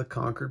rest of the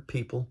conquered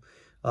people,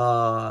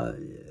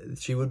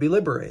 she would be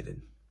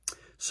liberated.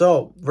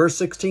 So, verse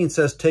 16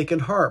 says, take an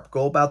harp,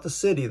 go about the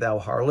city, thou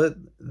harlot,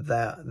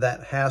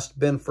 that hast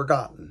been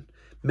forgotten.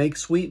 Make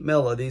sweet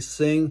melodies,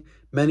 sing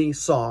many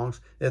songs,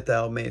 that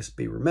thou mayest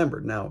be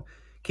remembered. Now,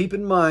 keep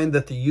in mind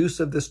that the use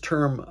of this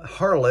term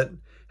harlot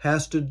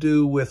has to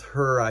do with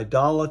her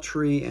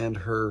idolatry and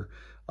her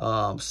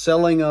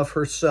selling of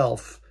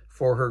herself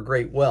for her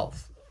great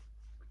wealth.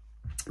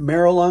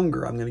 Merrill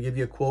Unger, I'm going to give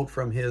you a quote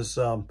from his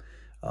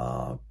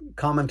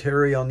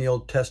commentary on the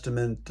Old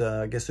Testament.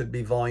 I guess it'd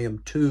be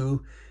volume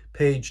 2,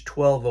 page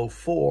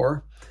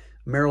 1204.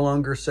 Merrill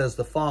Unger says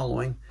the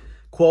following,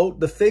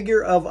 quote, the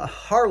figure of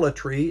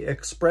harlotry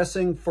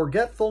expressing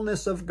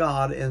forgetfulness of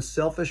God and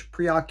selfish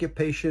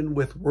preoccupation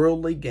with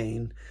worldly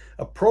gain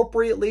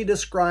appropriately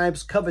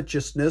describes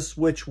covetousness,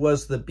 which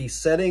was the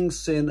besetting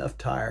sin of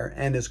Tyre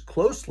and is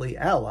closely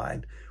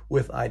allied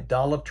with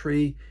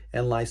idolatry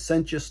and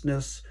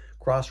licentiousness,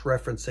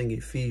 cross-referencing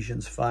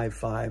Ephesians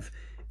 5:5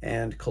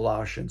 and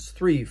Colossians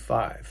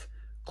 3:5,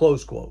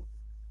 close quote.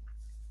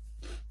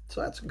 So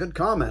that's a good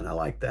comment. I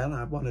like that.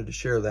 I wanted to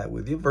share that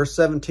with you. Verse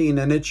 17,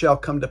 and it shall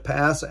come to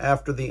pass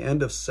after the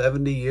end of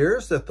 70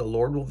 years that the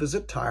Lord will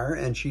visit Tyre,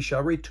 and she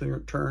shall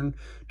return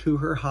to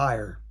her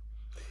hire,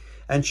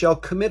 and shall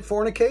commit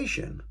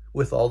fornication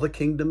with all the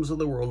kingdoms of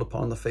the world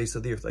upon the face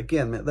of the earth.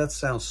 Again, man, that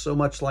sounds so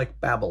much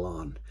like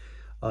Babylon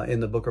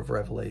in the book of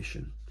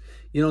Revelation.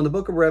 You know, in the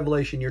book of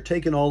Revelation, you're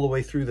taken all the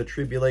way through the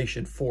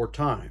tribulation 4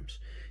 times.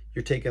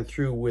 You're taken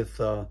through with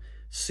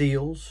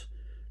seals,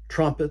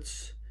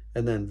 trumpets,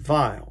 and then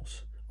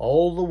vials,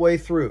 all the way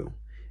through.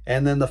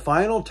 And then the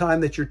final time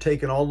that you're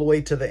taken all the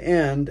way to the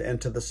end and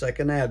to the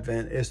second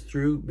advent is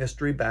through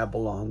Mystery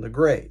Babylon the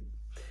Great.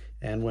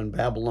 And when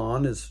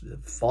Babylon is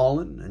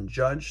fallen and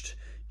judged,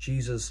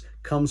 Jesus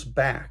comes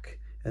back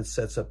and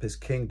sets up his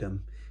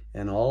kingdom.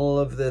 And all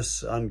of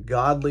this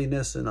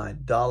ungodliness and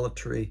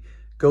idolatry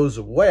goes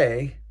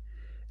away.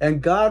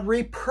 And God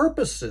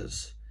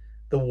repurposes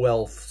the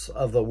wealth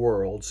of the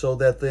world so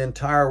that the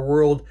entire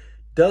world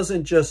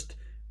doesn't just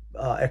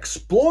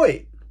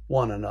exploit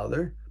one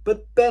another,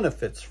 but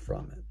benefits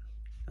from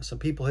it. Some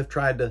people have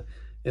tried to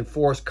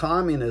enforce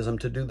communism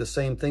to do the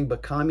same thing,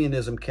 but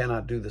communism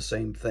cannot do the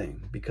same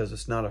thing because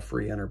it's not a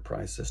free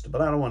enterprise system. But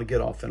I don't want to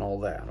get off in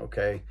all that,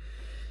 okay?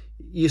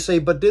 You say,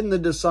 but didn't the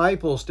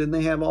disciples, didn't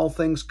they have all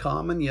things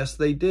common? Yes,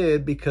 they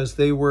did, because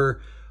they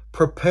were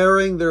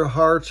preparing their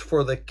hearts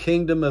for the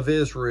kingdom of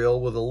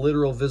Israel with a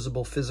literal,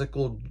 visible,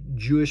 physical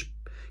Jewish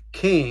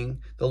king,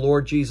 the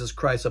Lord Jesus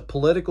Christ, a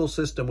political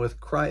system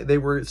with Christ. They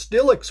were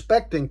still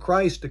expecting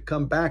Christ to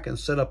come back and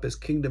set up his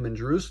kingdom in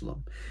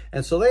Jerusalem.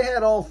 And so they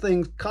had all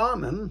things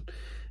common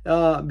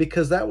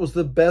because that was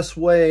the best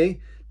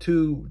way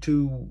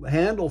to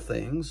handle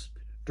things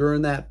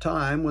during that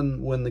time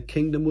when the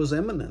kingdom was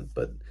imminent.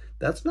 But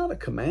that's not a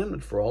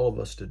commandment for all of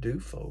us to do,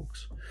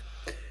 folks.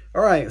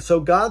 All right, so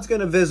God's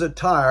going to visit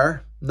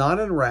Tyre, not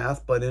in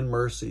wrath, but in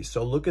mercy.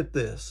 So look at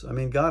this. I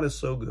mean, God is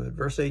so good.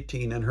 Verse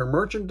 18, and her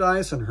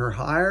merchandise and her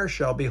hire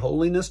shall be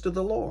holiness to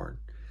the Lord.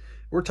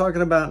 We're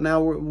talking about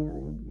now,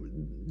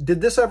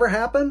 did this ever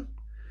happen?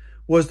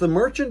 Was the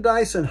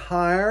merchandise and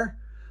hire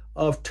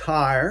of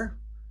Tyre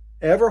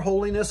ever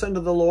holiness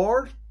unto the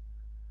Lord?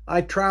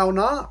 I trow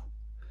not.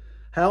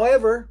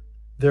 However,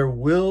 there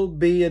will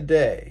be a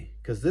day,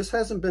 because this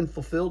hasn't been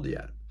fulfilled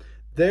yet.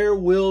 There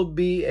will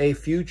be a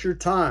future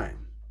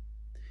time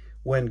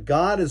when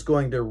God is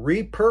going to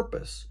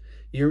repurpose.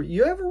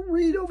 You ever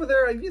read over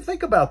there? You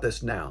think about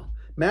this now.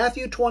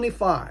 Matthew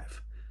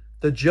 25,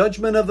 the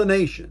judgment of the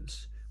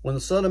nations. When the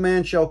Son of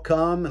Man shall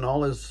come and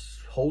all his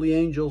holy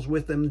angels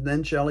with him,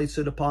 then shall he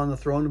sit upon the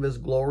throne of his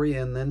glory,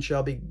 and then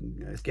shall be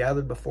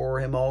gathered before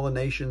him all the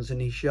nations, and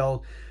he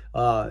shall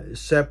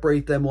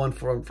separate them one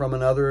from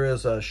another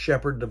as a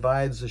shepherd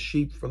divides the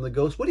sheep from the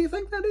goats. What do you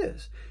think that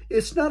is?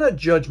 It's not a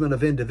judgment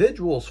of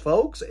individuals,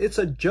 folks. It's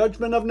a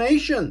judgment of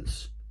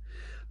nations.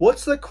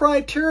 What's the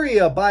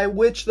criteria by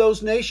which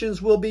those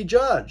nations will be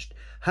judged?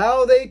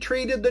 How they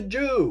treated the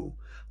Jew.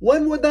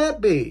 When would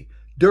that be?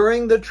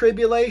 During the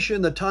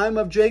tribulation, the time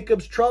of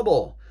Jacob's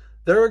trouble.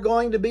 There are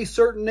going to be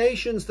certain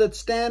nations that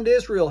stand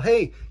Israel.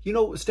 Hey,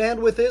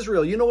 stand with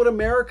Israel. You know what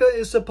America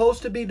is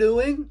supposed to be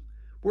doing?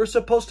 We're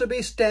supposed to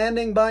be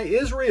standing by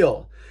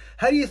Israel.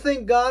 How do you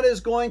think God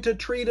is going to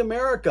treat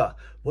America?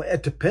 Well,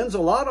 it depends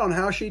a lot on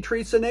how she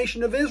treats the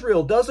nation of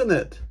Israel, doesn't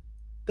it?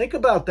 Think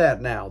about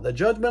that now. The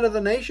judgment of the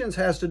nations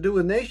has to do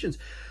with nations.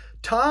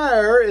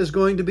 Tyre is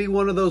going to be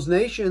one of those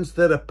nations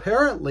that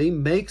apparently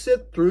makes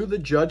it through the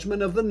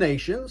judgment of the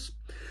nations,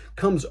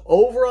 comes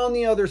over on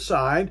the other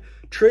side,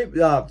 through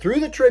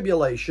the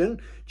tribulation.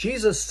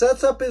 Jesus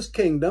sets up his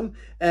kingdom,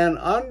 and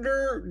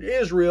under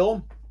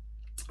Israel,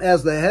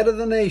 as the head of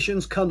the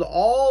nations, come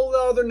all the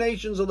other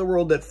nations of the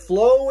world that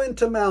flow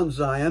into Mount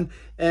Zion,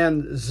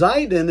 and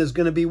Zidon is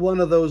going to be one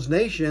of those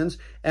nations,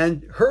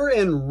 and her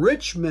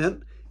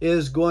enrichment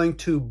is going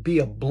to be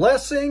a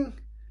blessing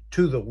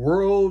to the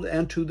world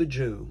and to the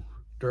Jew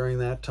during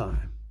that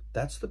time.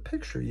 That's the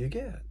picture you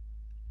get.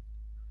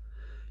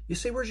 You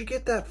say, where'd you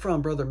get that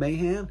from, Brother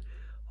Mahan?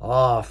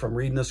 From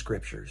reading the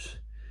scriptures.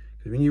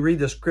 Because when you read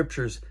the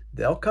scriptures,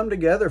 they'll come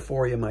together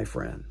for you, my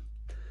friend.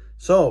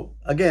 So,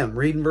 again,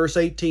 reading verse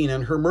 18,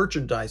 and her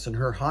merchandise and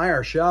her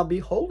hire shall be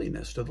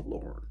holiness to the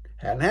Lord.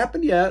 Hadn't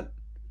happened yet.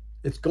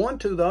 It's going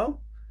to, though.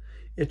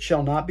 It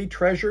shall not be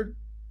treasured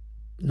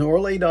nor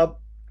laid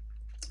up,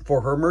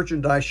 for her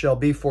merchandise shall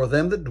be for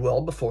them that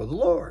dwell before the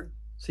Lord.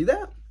 See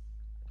that?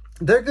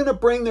 They're going to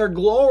bring their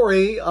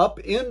glory up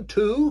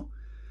into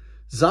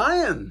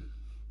Zion.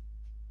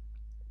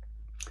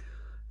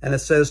 And it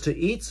says to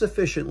eat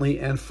sufficiently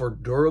and for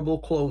durable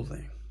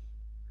clothing.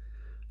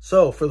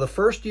 So, for the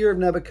first year of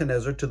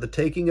Nebuchadnezzar to the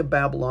taking of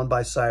Babylon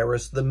by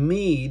Cyrus the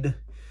Mede,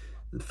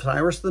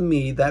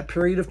 that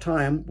period of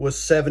time was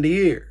 70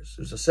 years.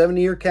 It was a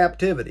 70-year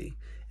captivity.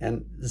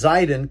 And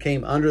Zidon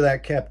came under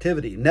that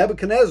captivity.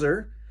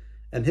 Nebuchadnezzar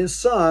and his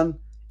son,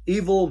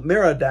 Evil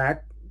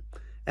Merodach,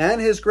 and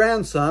his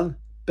grandson,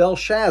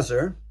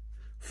 Belshazzar,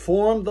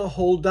 formed the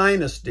whole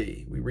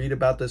dynasty. We read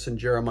about this in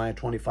Jeremiah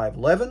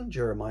 25:11,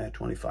 Jeremiah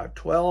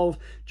 25:12,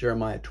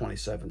 Jeremiah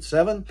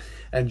 27:7,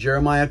 and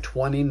Jeremiah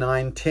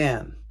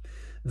 29:10.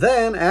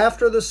 Then,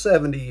 after the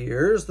 70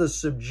 years, the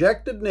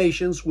subjected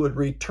nations would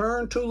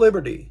return to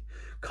liberty.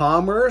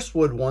 Commerce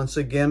would once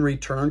again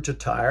return to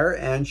Tyre,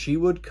 and she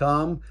would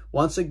come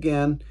once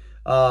again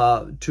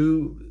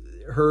to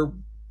her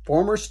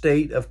former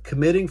state of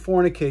committing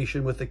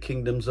fornication with the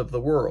kingdoms of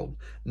the world.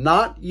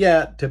 Not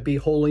yet to be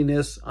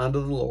holiness unto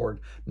the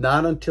Lord,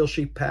 not until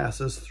she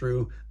passes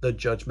through the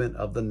judgment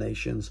of the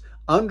nations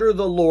under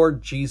the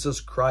Lord Jesus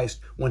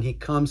Christ, when he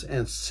comes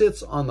and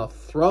sits on the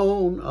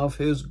throne of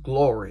his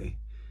glory,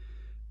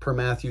 per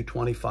Matthew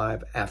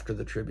 25, after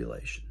the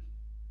tribulation.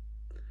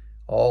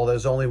 Oh,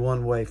 there's only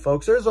one way,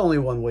 folks. There's only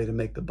one way to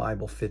make the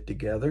Bible fit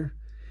together,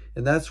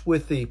 and that's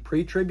with the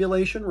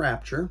pre-tribulation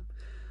rapture,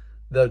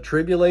 the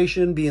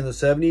tribulation being the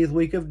 70th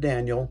week of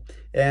Daniel,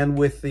 and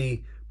with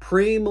the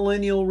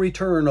premillennial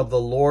return of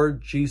the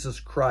Lord Jesus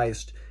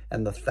Christ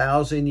and the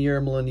 1,000-year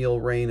millennial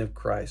reign of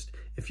Christ.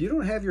 If you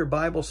don't have your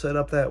Bible set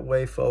up that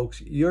way,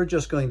 folks, you're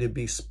just going to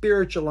be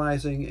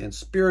spiritualizing and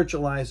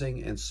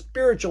spiritualizing and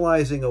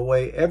spiritualizing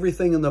away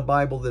everything in the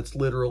Bible that's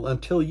literal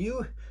until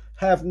you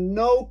have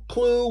no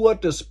clue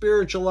what to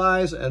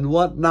spiritualize and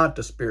what not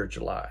to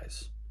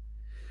spiritualize.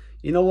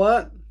 You know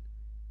what?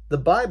 The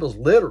Bible's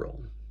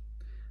literal.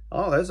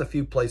 Oh, there's a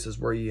few places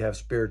where you have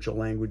spiritual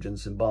language and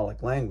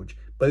symbolic language,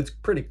 but it's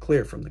pretty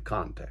clear from the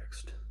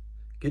context.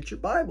 Get your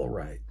Bible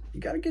right. You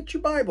got to get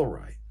your Bible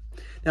right.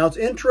 Now, it's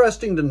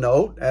interesting to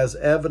note, as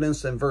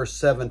evidenced in verse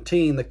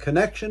 17, the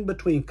connection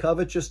between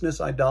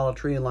covetousness,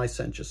 idolatry, and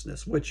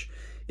licentiousness, which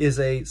is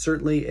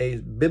certainly a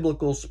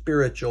biblical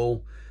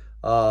spiritual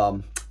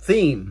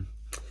theme.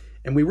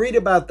 And we read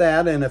about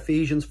that in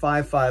Ephesians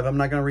 5:5. I'm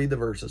not going to read the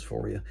verses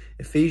for you.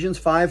 Ephesians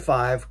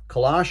 5:5,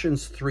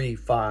 Colossians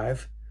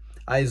 3:5,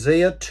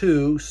 Isaiah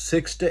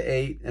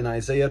 2:6-8, and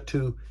Isaiah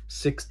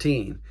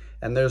 2:16.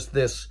 And there's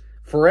this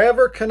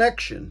forever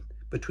connection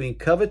between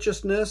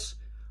covetousness,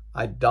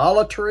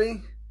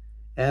 idolatry,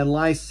 and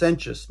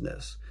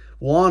licentiousness,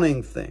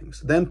 wanting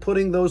things, then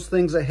putting those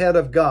things ahead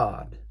of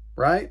God,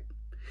 right?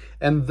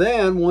 And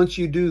then once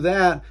you do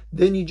that,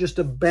 then you just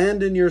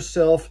abandon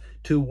yourself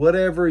to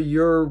whatever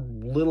your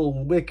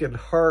little wicked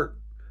heart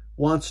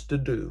wants to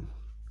do.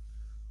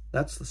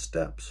 That's the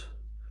steps.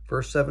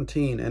 Verse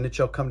 17, and it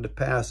shall come to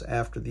pass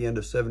after the end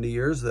of 70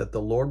 years that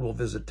the Lord will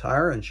visit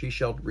Tyre, and she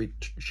shall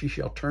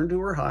turn to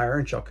her hire,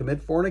 and shall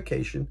commit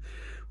fornication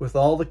with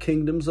all the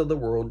kingdoms of the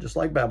world, just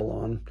like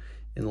Babylon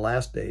in the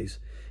last days,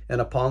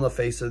 and upon the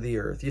face of the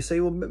earth. You say,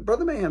 well,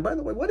 Brother Mahan, by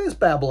the way, what is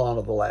Babylon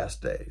of the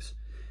last days?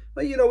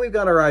 Well, you know, we've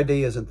got our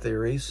ideas and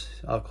theories.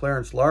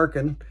 Clarence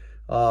Larkin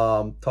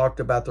talked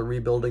about the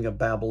rebuilding of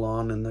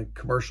Babylon and the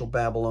commercial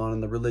Babylon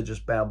and the religious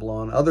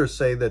Babylon. Others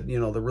say that, you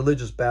know, the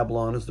religious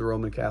Babylon is the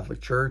Roman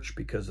Catholic Church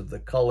because of the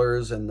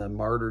colors and the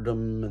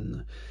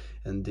martyrdom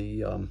and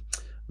the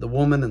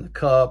woman and the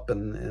cup,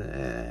 and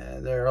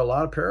there are a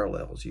lot of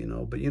parallels, you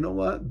know. But you know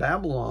what?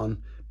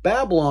 Babylon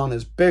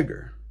is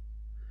bigger.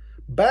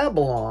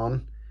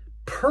 Babylon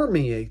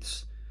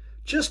permeates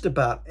just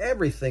about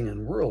everything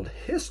in world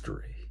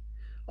history,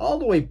 all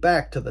the way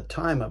back to the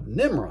time of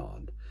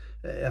Nimrod.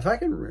 If I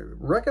can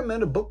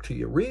recommend a book to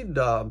you, read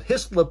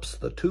Hislop's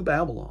The Two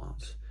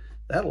Babylons.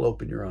 That'll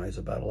open your eyes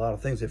about a lot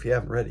of things if you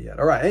haven't read it yet.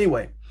 All right,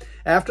 anyway,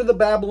 after the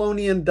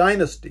Babylonian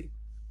dynasty,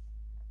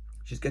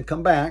 she's going to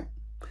come back.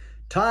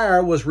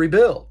 Tyre was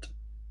rebuilt,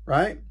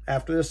 right?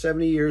 After the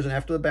 70 years and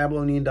after the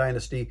Babylonian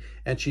dynasty,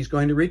 and she's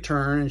going to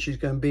return and she's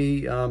going to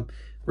be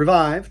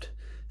revived.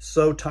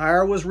 So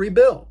Tyre was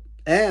rebuilt,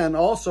 and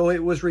also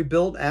it was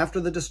rebuilt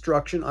after the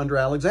destruction under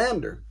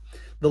Alexander.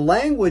 The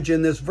language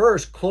in this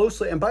verse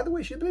closely, and by the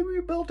way, she's been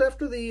rebuilt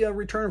after the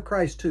return of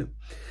Christ too.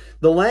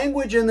 The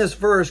language in this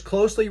verse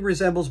closely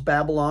resembles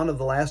Babylon of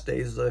the last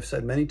days, as I've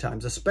said many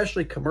times,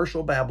 especially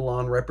commercial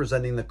Babylon,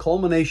 representing the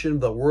culmination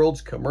of the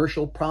world's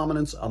commercial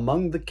prominence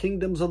among the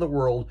kingdoms of the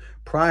world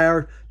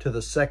prior to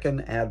the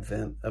second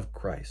advent of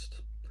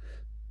Christ.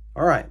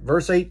 All right,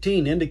 verse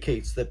 18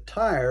 indicates that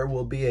Tyre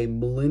will be a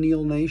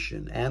millennial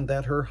nation and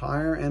that her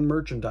hire and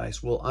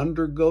merchandise will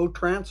undergo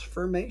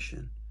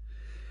transformation,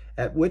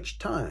 at which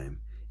time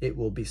it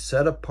will be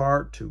set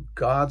apart to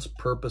God's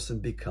purpose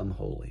and become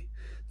holy.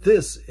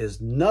 This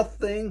is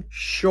nothing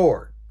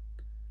short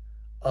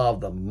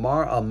of a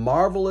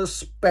marvelous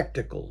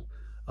spectacle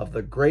of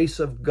the grace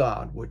of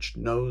God, which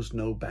knows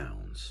no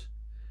bounds.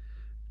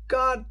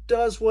 God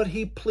does what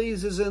he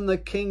pleases in the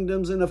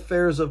kingdoms and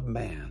affairs of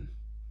man.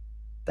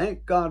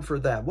 Thank God for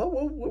that.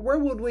 Where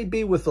would we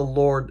be with the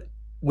Lord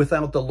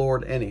without the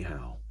Lord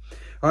anyhow?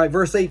 All right,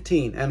 verse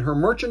 18, and her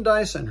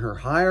merchandise and her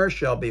hire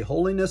shall be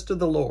holiness to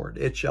the Lord.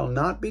 It shall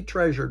not be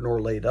treasured nor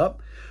laid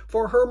up,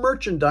 for her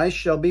merchandise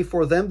shall be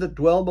for them that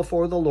dwell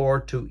before the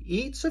Lord, to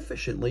eat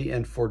sufficiently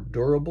and for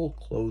durable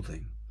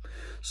clothing.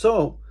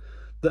 So,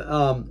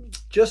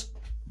 just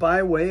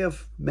by way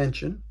of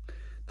mention,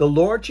 The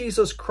Lord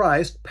Jesus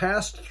Christ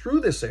passed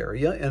through this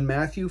area in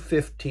Matthew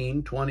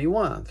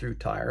 15:21 through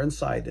Tyre and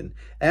Sidon,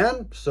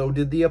 and so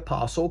did the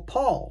Apostle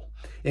Paul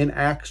in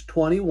Acts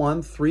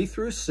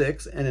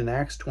 21:3-6 and in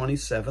Acts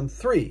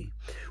 27:3.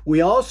 We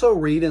also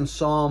read in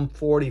Psalm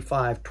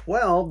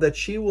 45:12 that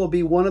she will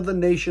be one of the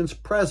nations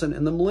present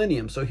in the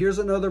millennium. So here's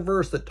another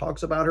verse that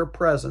talks about her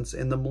presence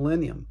in the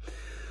millennium.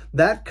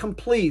 That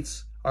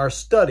completes our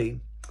study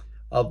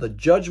of the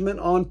judgment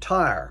on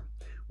Tyre,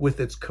 with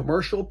its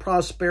commercial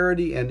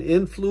prosperity and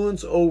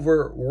influence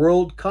over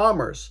world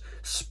commerce,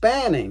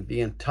 spanning the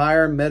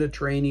entire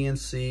Mediterranean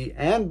Sea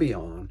and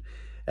beyond,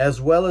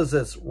 as well as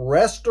its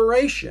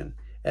restoration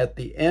at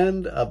the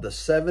end of the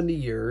 70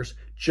 years,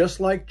 just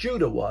like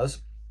Judah was,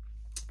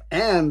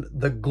 and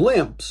the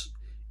glimpse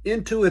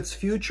into its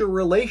future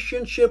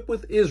relationship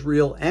with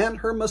Israel and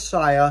her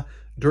Messiah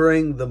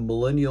during the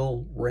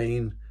millennial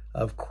reign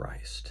of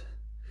Christ.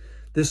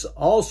 This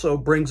also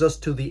brings us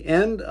to the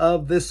end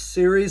of this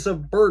series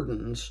of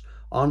burdens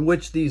on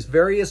which these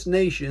various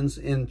nations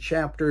in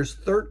chapters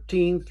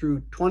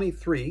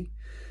 13-23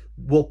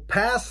 will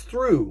pass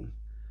through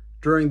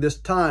during this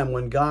time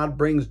when God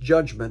brings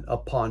judgment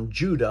upon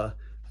Judah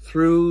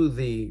through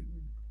the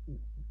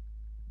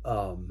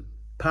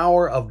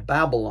power of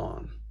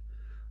Babylon.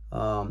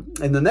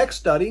 In the next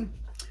study,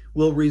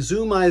 we'll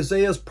resume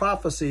Isaiah's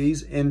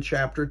prophecies in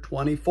chapter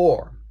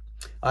 24.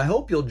 I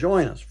hope you'll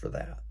join us for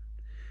that.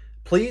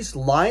 Please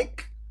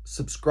like,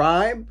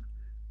 subscribe,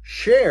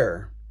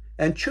 share,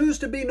 and choose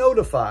to be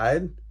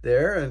notified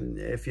there. And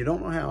if you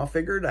don't know how,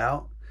 figure it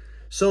out.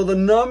 So the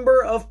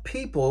number of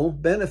people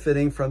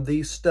benefiting from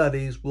these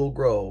studies will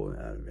grow.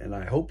 And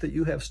I hope that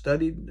you have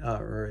studied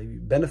or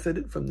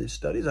benefited from these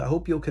studies. I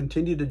hope you'll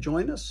continue to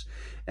join us.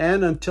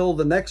 And until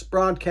the next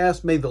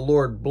broadcast, may the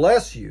Lord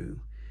bless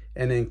you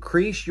and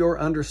increase your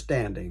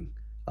understanding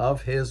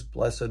of His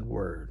blessed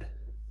word.